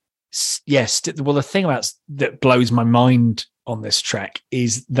because yes, well, the thing about that blows my mind on this track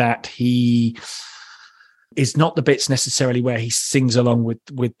is that he is not the bits necessarily where he sings along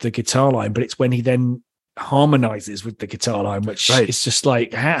with the guitar line, but it's when he then harmonizes with the guitar line, which is just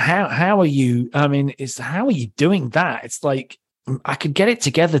like, how are you? I mean, how are you doing that? It's like, I could get it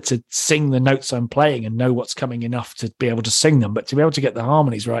together to sing the notes I'm playing and know what's coming enough to be able to sing them, but to be able to get the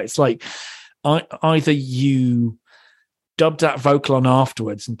harmonies right, it's like either you dubbed that vocal on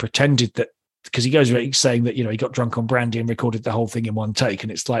afterwards and pretended that, because he goes right saying that, you know, he got drunk on brandy and recorded the whole thing in one take,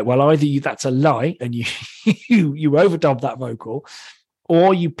 and it's like, well, either that's a lie and you overdubbed that vocal,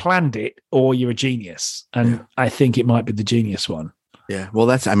 or you planned it, or you're a genius. And I think it might be the genius one. Yeah,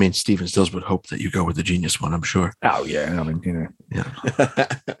 well, Stephen Stills would hope that you go with the genius one, I'm sure. Oh yeah, I mean, you know, yeah.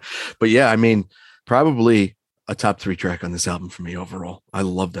 But yeah, I mean, probably a top 3 track on this album for me overall. I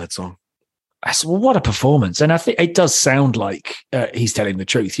love that song. Well, what a performance. And I think it does sound like he's telling the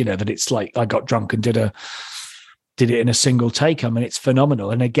truth, you know, that it's like, I got drunk and did it in a single take. I mean, it's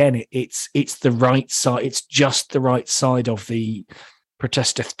phenomenal. And again, it's the right side. It's just the right side of the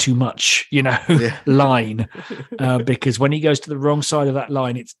protesteth too much, you know, line, because when he goes to the wrong side of that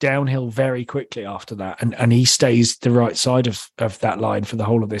line, it's downhill very quickly after that, and he stays the right side of that line for the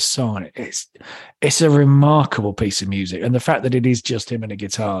whole of this song. It's a remarkable piece of music, and the fact that it is just him and a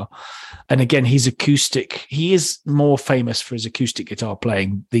guitar, and again, he's acoustic. He is more famous for his acoustic guitar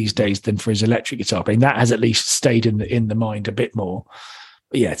playing these days than for his electric guitar playing. That has at least stayed in the mind a bit more.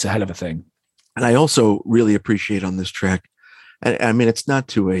 But yeah, it's a hell of a thing. And I also really appreciate on this track, I mean, it's not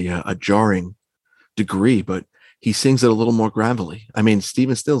to a jarring degree, but he sings it a little more gravelly. I mean,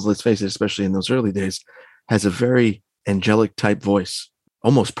 Stephen Stills, let's face it, especially in those early days, has a very angelic type voice,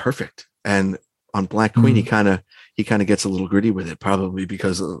 almost perfect. And on Black Queen, he kind of gets a little gritty with it, probably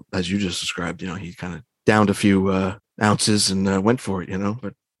because, as you just described, you know, he kind of downed a few ounces and went for it, you know.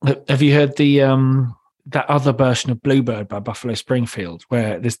 But have you heard the that other version of Bluebird by Buffalo Springfield,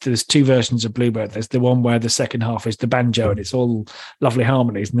 where there's 2 versions of Bluebird? There's the one where the second half is the banjo and it's all lovely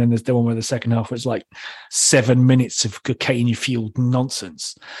harmonies, and then there's the one where the second half was like 7 minutes of cocaine fueled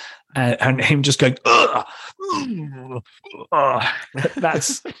nonsense, and him just going,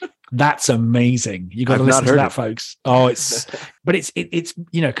 that's amazing. You got to listen to that, folks. Oh, it's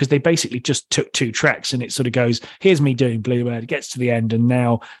you know, because they basically just took 2 tracks and it sort of goes, here's me doing Bluebird, it gets to the end, and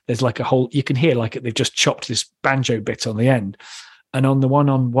now there's like a whole, you can hear like they've just chopped this banjo bit on the end. And on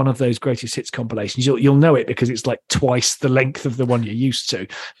one of those greatest hits compilations, you'll know it because it's like twice the length of the one you're used to.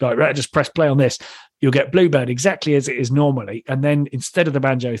 Like, right, just press play on this. You'll get Bluebird exactly as it is normally. And then instead of the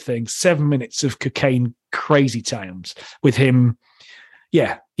banjo thing, 7 minutes of cocaine crazy times with him.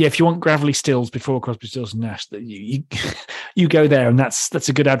 Yeah. If you want gravelly stills before Crosby, Stills and Nash, that you go there, and that's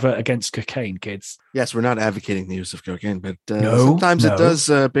a good advert against cocaine, kids. Yes, we're not advocating the use of cocaine, but sometimes it does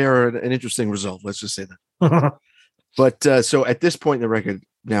bear an interesting result. Let's just say that. But so at this point in the record,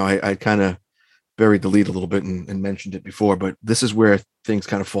 now I kind of buried the lead a little bit and mentioned it before, but this is where things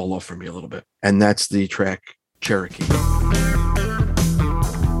kind of fall off for me a little bit, and that's the track Cherokee.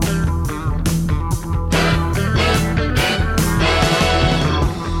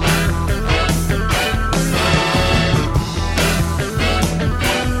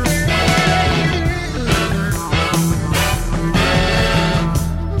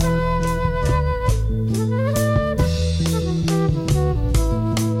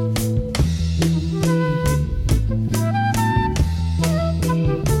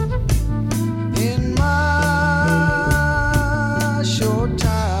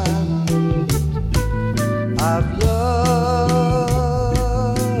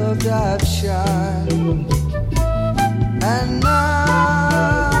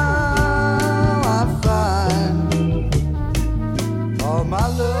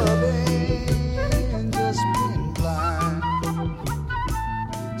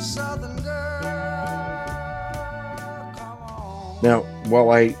 Now,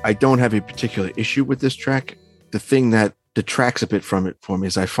 while I don't have a particular issue with this track, the thing that detracts a bit from it for me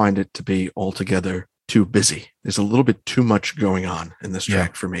is I find it to be altogether too busy. There's a little bit too much going on in this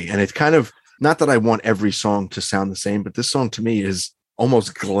track for me. And it's kind of, not that I want every song to sound the same, but this song to me is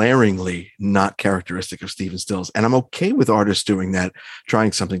almost glaringly not characteristic of Stephen Stills. And I'm okay with artists doing that,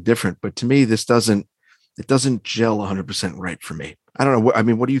 trying something different. But to me, it doesn't gel 100% right for me. I don't know. I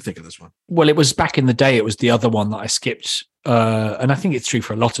mean, what do you think of this one? Well, it was back in the day, it was the other one that I skipped. And I think it's true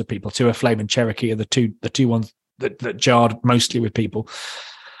for a lot of people too. A Flame and Cherokee are the two ones that jarred mostly with people.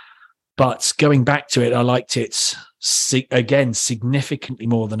 But going back to it, I liked it again significantly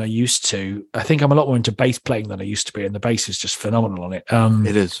more than I used to. I think I'm a lot more into bass playing than I used to be, and the bass is just phenomenal on it.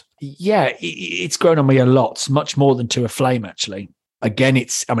 It is. Yeah, it's grown on me a lot, much more than To a Flame, actually. Again,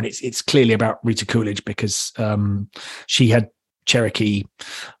 it's clearly about Rita Coolidge because she had Cherokee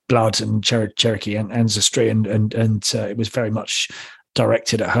blood and Cherokee and ancestry, and it was very much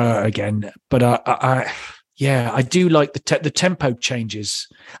directed at her again. But I do like the tempo changes.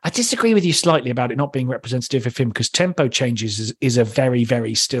 I disagree with you slightly about it not being representative of him, because tempo changes is a very,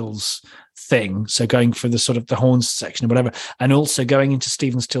 very Stills thing. So going for the sort of the horns section or whatever, and also going into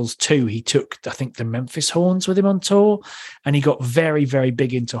Stephen Stills 2, he took, I think, the Memphis horns with him on tour, and he got very, very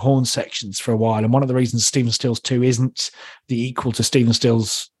big into horn sections for a while. And one of the reasons Stephen Stills 2 isn't the equal to Stephen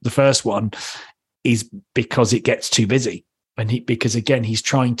Stills, the first one, is because it gets too busy. And because again, he's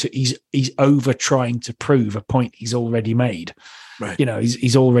over trying to prove a point he's already made. Right. You know,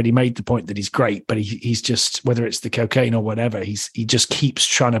 he's already made the point that he's great, but he's just, whether it's the cocaine or whatever, he just keeps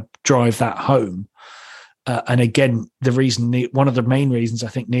trying to drive that home. And again, one of the main reasons I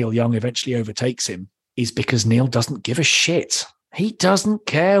think Neil Young eventually overtakes him is because Neil doesn't give a shit. He doesn't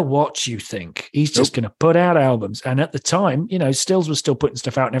care what you think. He's just going to put out albums. And at the time, you know, Stills was still putting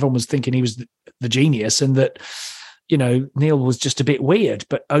stuff out, and everyone was thinking he was the genius, and that, you know, Neil was just a bit weird.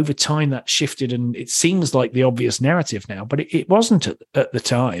 But over time that shifted, and it seems like the obvious narrative now, but it wasn't at the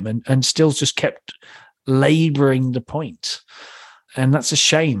time. And Stills just kept laboring the point. And that's a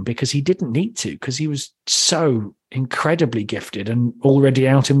shame, because he didn't need to, because he was so incredibly gifted and already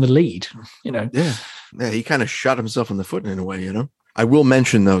out in the lead, you know. Yeah, he kind of shot himself in the foot in a way, you know. I will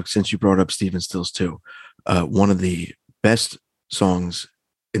mention, though, since you brought up Stephen Stills too, one of the best songs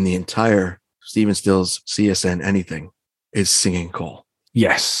in the entire Stephen Stills CSN anything is Singing Call.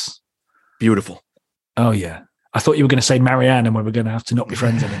 Yes. Beautiful. Oh, yeah. I thought you were going to say Marianne and we were going to have to not be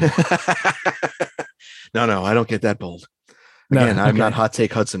friends anymore. No, I don't get that bold. Again, I'm not Hot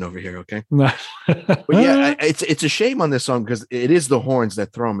Take Hudson over here, okay? No. But yeah, it's a shame on this song because it is the horns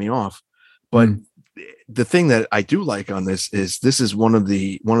that throw me off. But the thing that I do like on this is one of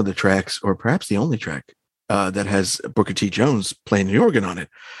the tracks, or perhaps the only track, that has Booker T. Jones playing the organ on it.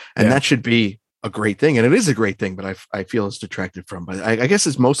 And that should be a great thing. And it is a great thing, but I feel it's detracted from. But I guess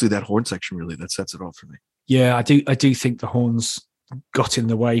it's mostly that horn section really that sets it off for me. Yeah, I do think the horns got in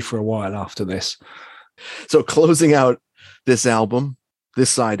the way for a while after this. So closing out this album, this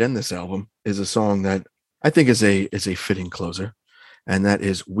side and this album, is a song that I think is a fitting closer. And that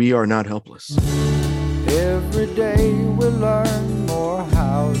is We Are Not Helpless. Every day we learn more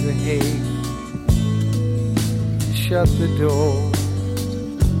how to hate. Shut the door,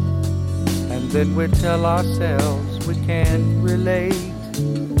 and then we tell ourselves we can't relate.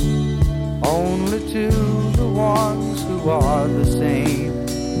 Only to the ones who are the same.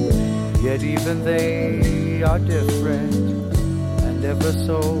 Yet even they are different, and ever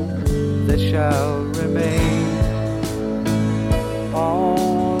so they shall remain.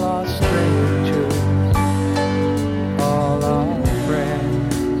 All are strangers, all are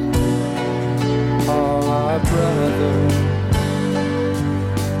friends, all are brothers.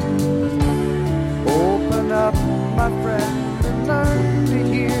 Open up, my friend, and learn to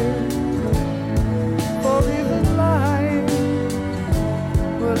hear. For even lying,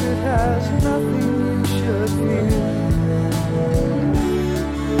 well, it has nothing you should fear.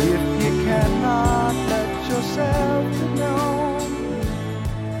 If you cannot let yourself be known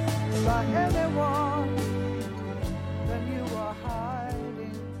by anyone, then you are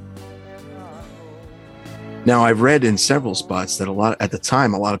hiding in our home. Now, I've read in several spots that at the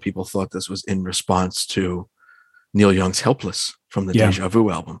time, a lot of people thought this was in response to Neil Young's Helpless from the Deja Vu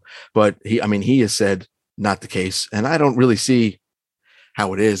album. But he has said not the case. And I don't really see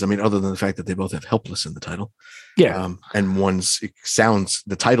how it is. I mean, other than the fact that they both have Helpless in the title. Yeah. And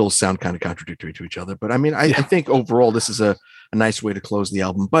the titles sound kind of contradictory to each other. But I mean, I think overall this is a nice way to close the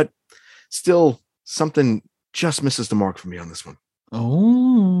album. But still, something just misses the mark for me on this one.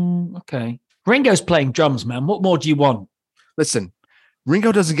 Oh, okay. Ringo's playing drums, man. What more do you want? Listen,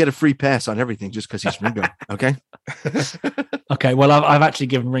 Ringo doesn't get a free pass on everything just because he's Ringo. Okay. Okay. Well, I've actually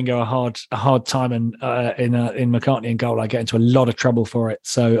given Ringo a hard time, and in McCartney and Gold, I get into a lot of trouble for it.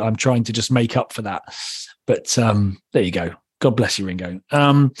 So I'm trying to just make up for that. But there you go. God bless you, Ringo.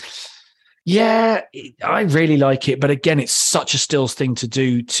 Yeah, I really like it, but again, it's such a Stills thing to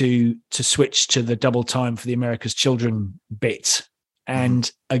do to switch to the double time for the America's Children bit.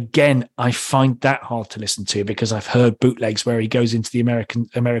 And again, I find that hard to listen to because I've heard bootlegs where he goes into the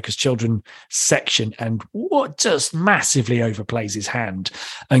America's Children section and what just massively overplays his hand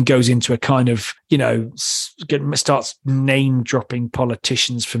and goes into a kind of, starts name dropping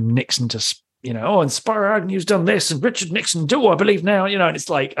politicians from Nixon to, and Spiro Agnew's done this and Richard Nixon I believe now, and it's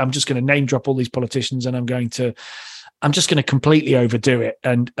like, I'm just going to name drop all these politicians and I'm just going to completely overdo it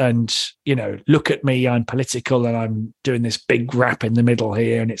and look at me, I'm political and I'm doing this big rap in the middle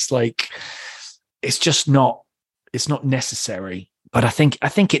here. And it's like, it's not necessary. But I think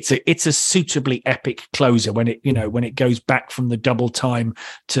it's a suitably epic closer when it goes back from the double time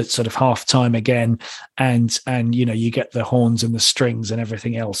to sort of half time again. And you get the horns and the strings and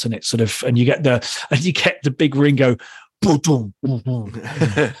everything else. And it's sort of, and you get the big Ringo,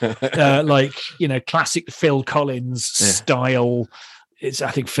 classic Phil Collins style.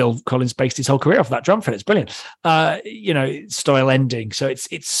 I think Phil Collins based his whole career off that drum fill. It's brilliant, style ending. So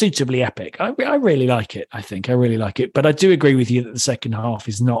it's suitably epic. I really like it. I think I really like it. But I do agree with you that the second half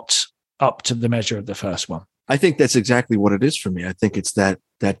is not up to the measure of the first one. I think that's exactly what it is for me. I think it's that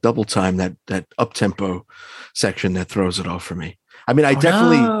double time, that up tempo section that throws it off for me. I mean, I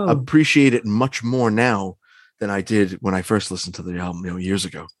definitely appreciate it much more now than I did when I first listened to the album, years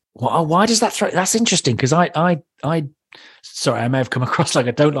ago. Well, why does that throw? That's interesting because I sorry, I may have come across like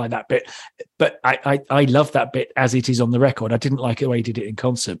I don't like that bit, but I love that bit as it is on the record. I didn't like the way he did it in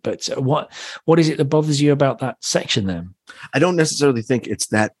concert. But what is it that bothers you about that section then? I don't necessarily think it's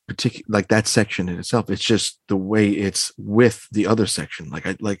that particular, like that section in itself. It's just the way it's with the other section.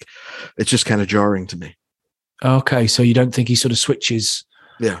 It's just kind of jarring to me. Okay, so you don't think he sort of switches?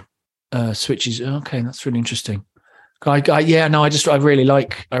 Yeah. Switches. Okay, that's really interesting. I really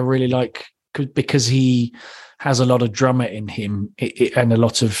like because he has a lot of drummer in him and a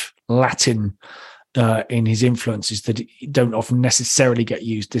lot of Latin in his influences that don't often necessarily get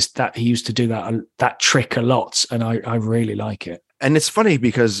used. He used to do that trick a lot, and I really like it. And it's funny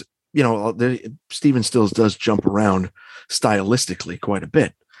because Stephen Stills does jump around stylistically quite a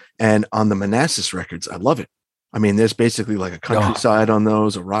bit, and on the Manassas records, I love it. I mean, there's basically like a country side on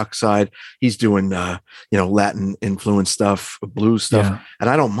those, a rock side. He's doing, Latin influence stuff, blues stuff, and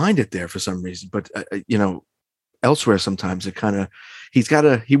I don't mind it there for some reason. But elsewhere, sometimes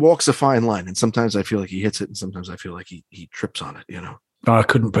he walks a fine line, and sometimes I feel like he hits it, and sometimes I feel like he trips on it. I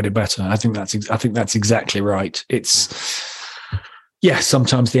couldn't put it better. I think that's exactly right. It's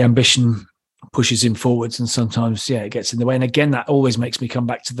sometimes the ambition pushes him forwards, and sometimes it gets in the way. And again, that always makes me come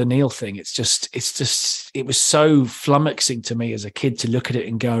back to the Neil thing. It was so flummoxing to me as a kid to look at it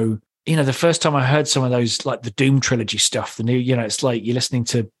and go, the first time I heard some of those, like the Doom trilogy stuff, the new, it's like you're listening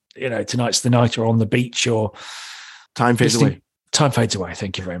to, Tonight's the Night or On the Beach or Time Fades Away. Time Fades Away.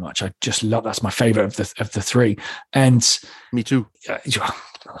 Thank you very much. I just love, that's my favorite of the three. And me too.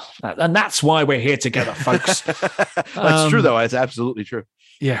 And that's why we're here together, folks. That's true though. It's absolutely true.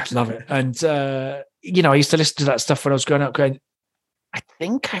 Yeah, love it. And, I used to listen to that stuff when I was growing up going, I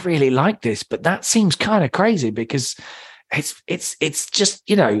think I really like this, but that seems kind of crazy because it's just,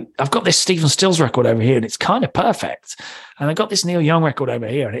 I've got this Stephen Stills record over here and it's kind of perfect. And I've got this Neil Young record over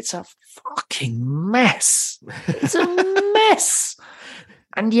here and it's a fucking mess. It's a mess.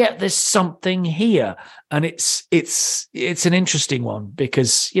 And yet there's something here. And it's an interesting one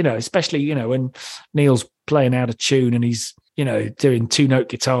because, especially, when Neil's playing out of tune and he's, doing 2-note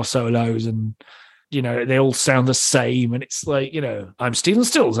guitar solos and, they all sound the same. And it's like, I'm Stephen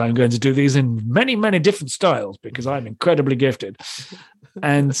Stills. I'm going to do these in many, many different styles because I'm incredibly gifted.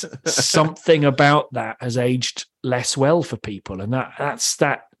 And something about that has aged less well for people. And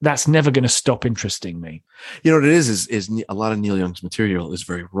that's never going to stop interesting me. What it is a lot of Neil Young's material is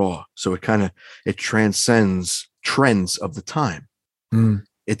very raw. So it transcends trends of the time.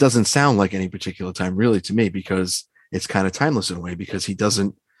 It doesn't sound like any particular time really to me because it's kind of timeless in a way because he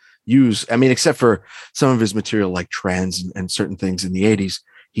doesn't use, except for some of his material like Trans and certain things in the 80s,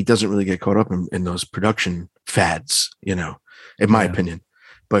 he doesn't really get caught up in those production fads, in my opinion.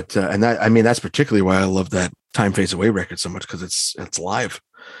 But, and that, that's particularly why I love that Time Fades Away record so much because it's live,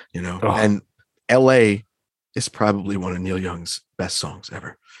 and LA is probably one of Neil Young's best songs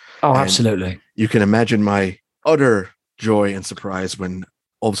ever. Oh, and absolutely. You can imagine my utter joy and surprise when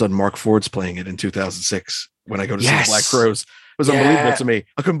all of a sudden Mark Ford's playing it in 2006 when I go to see Black Crowes. was unbelievable to me.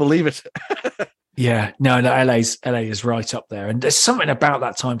 I couldn't believe it. Yeah, no, LA is right up there, and there's something about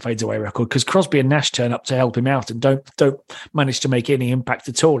that Time Fades Away record because Crosby and Nash turn up to help him out and don't manage to make any impact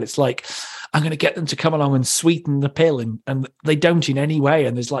at all. It's like I'm going to get them to come along and sweeten the pill, and they don't in any way.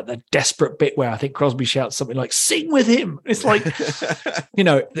 And there's like that desperate bit where I think Crosby shouts something like "Sing with him." It's like,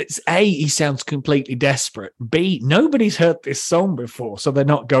 it's A, he sounds completely desperate. B, nobody's heard this song before, so they're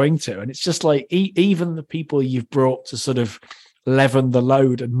not going to. And it's just like even the people you've brought to sort of leaven the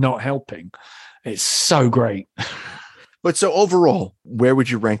load and not helping. It's so great. But so overall, where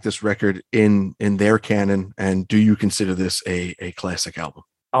would you rank this record in their canon? And do you consider this a classic album?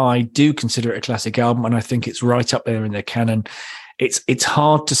 I do consider it a classic album, and I think it's right up there in their canon. It's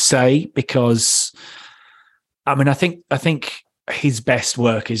hard to say because, I mean, I think his best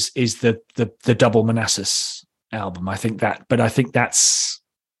work is the Double Manassas album. I think that's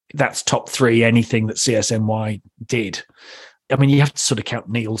top three anything that CSNY did. I mean, you have to sort of count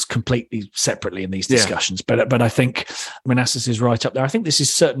Neil's completely separately in these discussions, but I think Manassas is right up there. I think this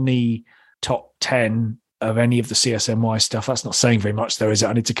is certainly top 10 of any of the CSNY stuff. That's not saying very much, though, is it?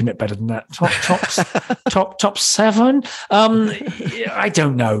 I need to commit better than that. Top 7. I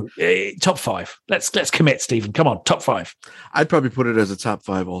don't know. Top 5. Let's commit, Stephen. Come on, top 5. I'd probably put it as a top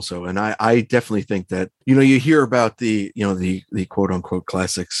 5 also, and I definitely think that you hear about the quote unquote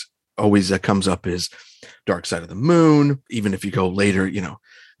classics. Always that comes up is Dark Side of the Moon. Even if you go later,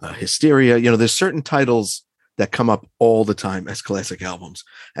 Hysteria. There's certain titles that come up all the time as classic albums,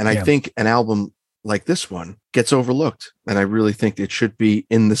 and I think an album like this one gets overlooked, and I really think it should be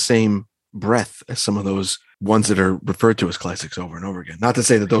in the same breath as some of those ones that are referred to as classics over and over again. Not to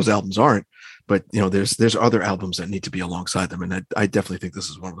say that those albums aren't, but there's other albums that need to be alongside them, and I definitely think this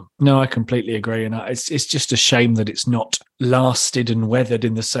is one of them. No, I completely agree, and it's just a shame that it's not lasted and weathered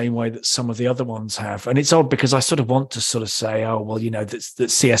in the same way that some of the other ones have. And it's odd because I sort of want to sort of say, oh well, that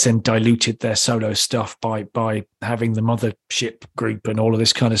CSN diluted their solo stuff by having the Mothership group and all of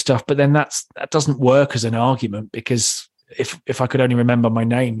this kind of stuff, but then that doesn't work as an argument because if I could only remember my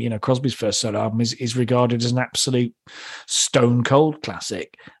name, Crosby's first solo album is regarded as an absolute stone cold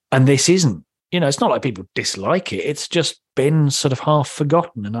classic, and this isn't. It's not like people dislike it. It's just been sort of half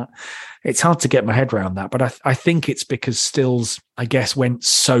forgotten. And it's hard to get my head around that. But I think it's because Stills, I guess, went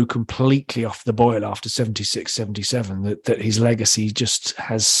so completely off the boil after 76, 77 that his legacy just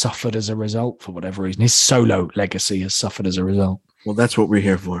has suffered as a result for whatever reason. His solo legacy has suffered as a result. Well, that's what we're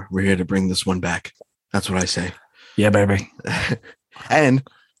here for. We're here to bring this one back. That's what I say. Yeah, baby. And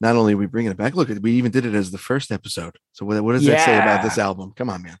not only are we bringing it back, look, we even did it as the first episode. So what does that say about this album? Come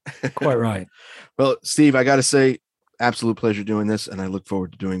on, man. Quite right. Well, Steve, I got to say, absolute pleasure doing this, and I look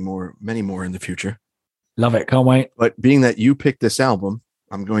forward to doing many more in the future. Love it. Can't wait. But being that you picked this album,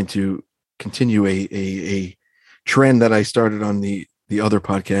 I'm going to continue a trend that I started on the other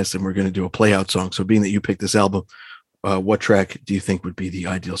podcast, and we're going to do a play out song. So being that you picked this album, what track do you think would be the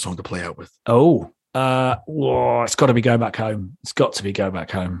ideal song to play out with? It's got to be Go Back Home. It's got to be Go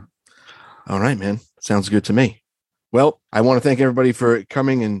Back Home. All right, man. Sounds good to me. Well, I want to thank everybody for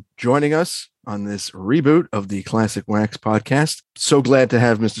coming and joining us on this reboot of the Classic Wax podcast. So glad to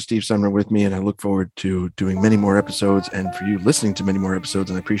have Mr. Steve Sumner with me, and I look forward to doing many more episodes and for you listening to many more episodes.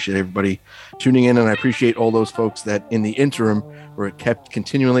 And I appreciate everybody tuning in, and I appreciate all those folks that in the interim were kept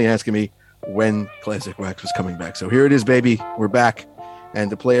continually asking me when Classic Wax was coming back. So here it is, baby. We're back. And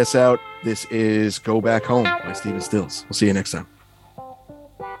to play us out, this is Go Back Home by Stephen Stills. We'll see you next time.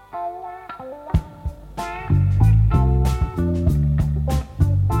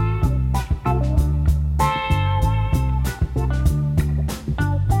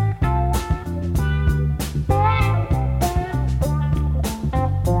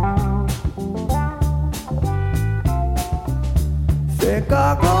 Think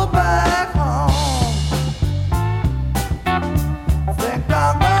I'll go back home. Think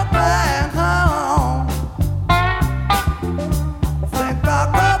I'll go back home. Think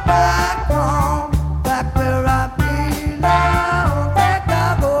I'll go back home, back where I belong. Think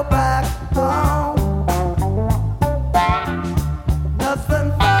I'll go back home.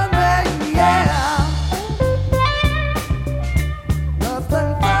 Nothing for me, yeah.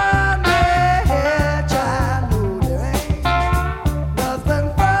 Nothing for me, yeah, child. No, there ain't nothing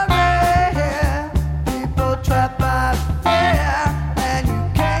for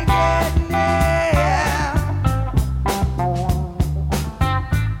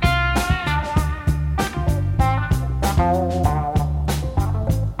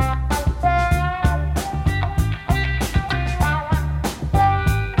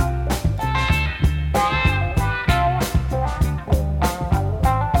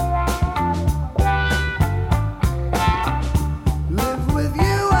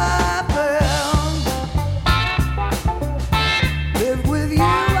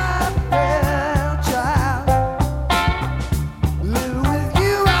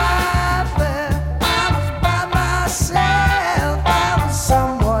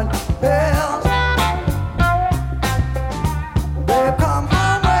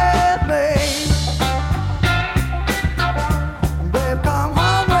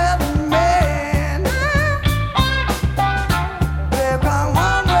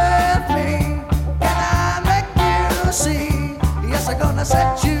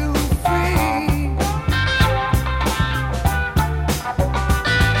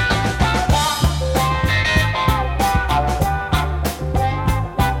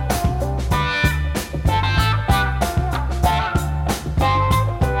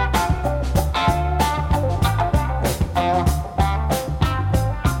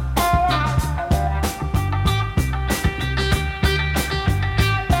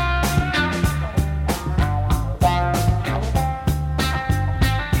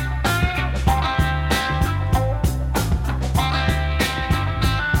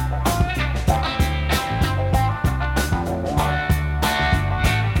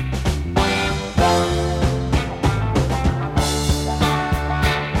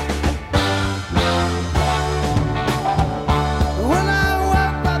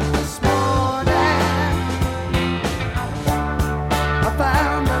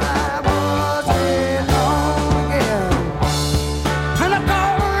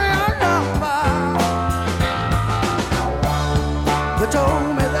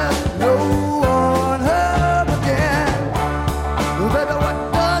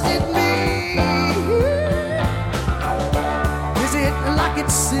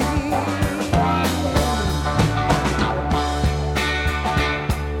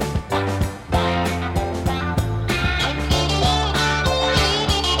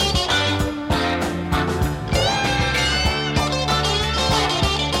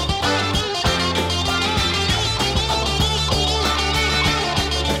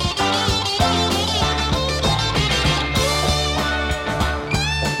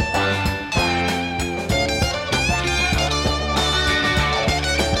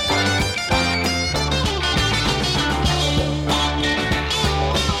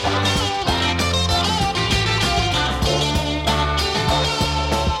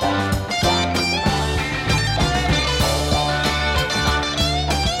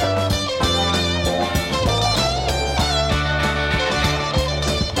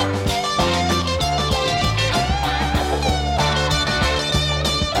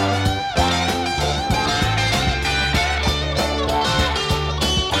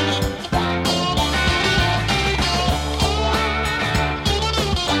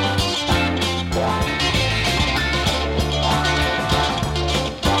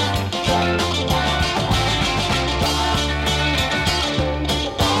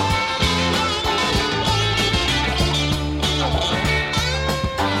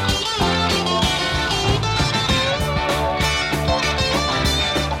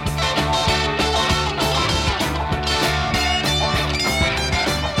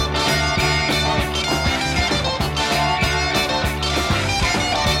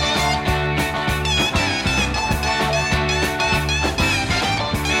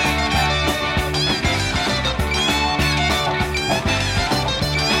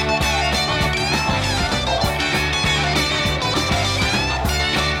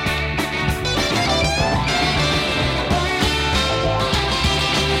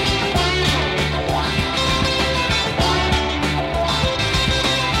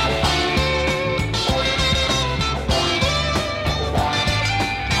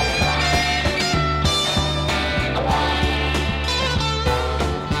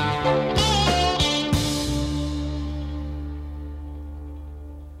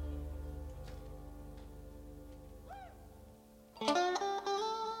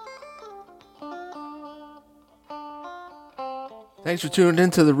Thanks for tuning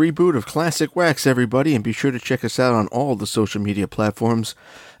in to the reboot of Classic Wax, everybody, and be sure to check us out on all the social media platforms.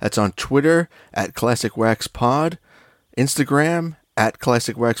 That's on Twitter at Classic Wax Pod, Instagram at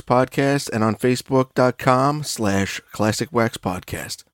Classic Wax Podcast, and on Facebook.com/Classic Wax Podcast.